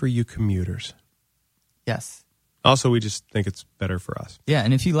 specifically for you commuters. Yes. Also, we just think it's better for us. Yeah,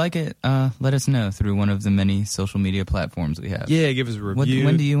 and if you like it, let us know through one of the many social media platforms we have. Yeah, give us a review.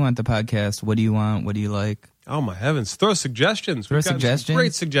 When do you want the podcast? What do you want? What do you like? Oh, my heavens. Throw suggestions. We've got some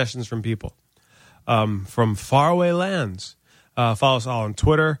great suggestions from people from faraway lands. Follow us all on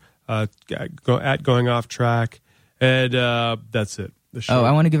Twitter. Go at Going Off Track, and that's it. the show. Oh,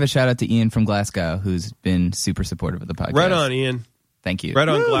 I want to give a shout out to Ian from Glasgow, who's been super supportive of the podcast. Right on, Ian. Thank you. Right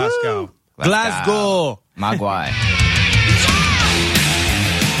on, Glasgow. Glasgow. Magwai.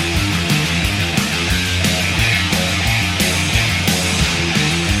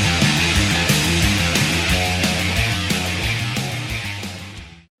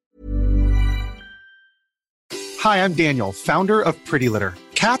 Hi, I'm Daniel, founder of Pretty Litter.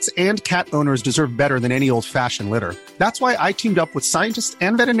 Cats and cat owners deserve better than any old-fashioned litter. That's why I teamed up with scientists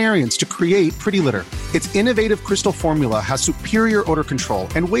and veterinarians to create Pretty Litter. Its innovative crystal formula has superior odor control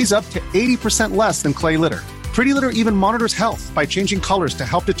and weighs up to 80% less than clay litter. Pretty Litter even monitors health by changing colors to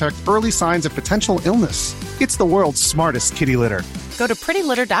help detect early signs of potential illness. It's the world's smartest kitty litter. Go to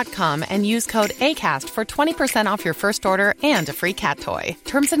prettylitter.com and use code ACAST for 20% off your first order and a free cat toy.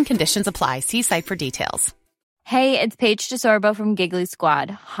 Terms and conditions apply. See site for details. Hey, it's Paige DeSorbo from Giggly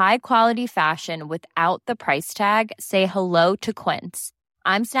Squad. High quality fashion without the price tag. Say hello to Quince.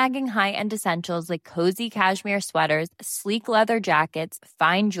 I'm snagging high-end essentials like cozy cashmere sweaters, sleek leather jackets,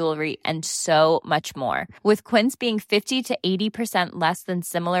 fine jewelry, and so much more. With Quince being 50 to 80% less than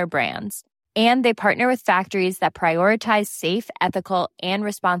similar brands. And they partner with factories that prioritize safe, ethical, and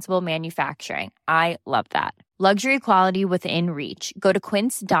responsible manufacturing. I love that. Luxury quality within reach. Go to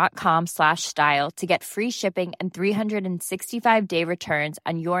quince.com/style to get free shipping and 365-day returns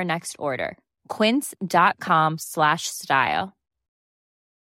on your next order. Quince.com/style.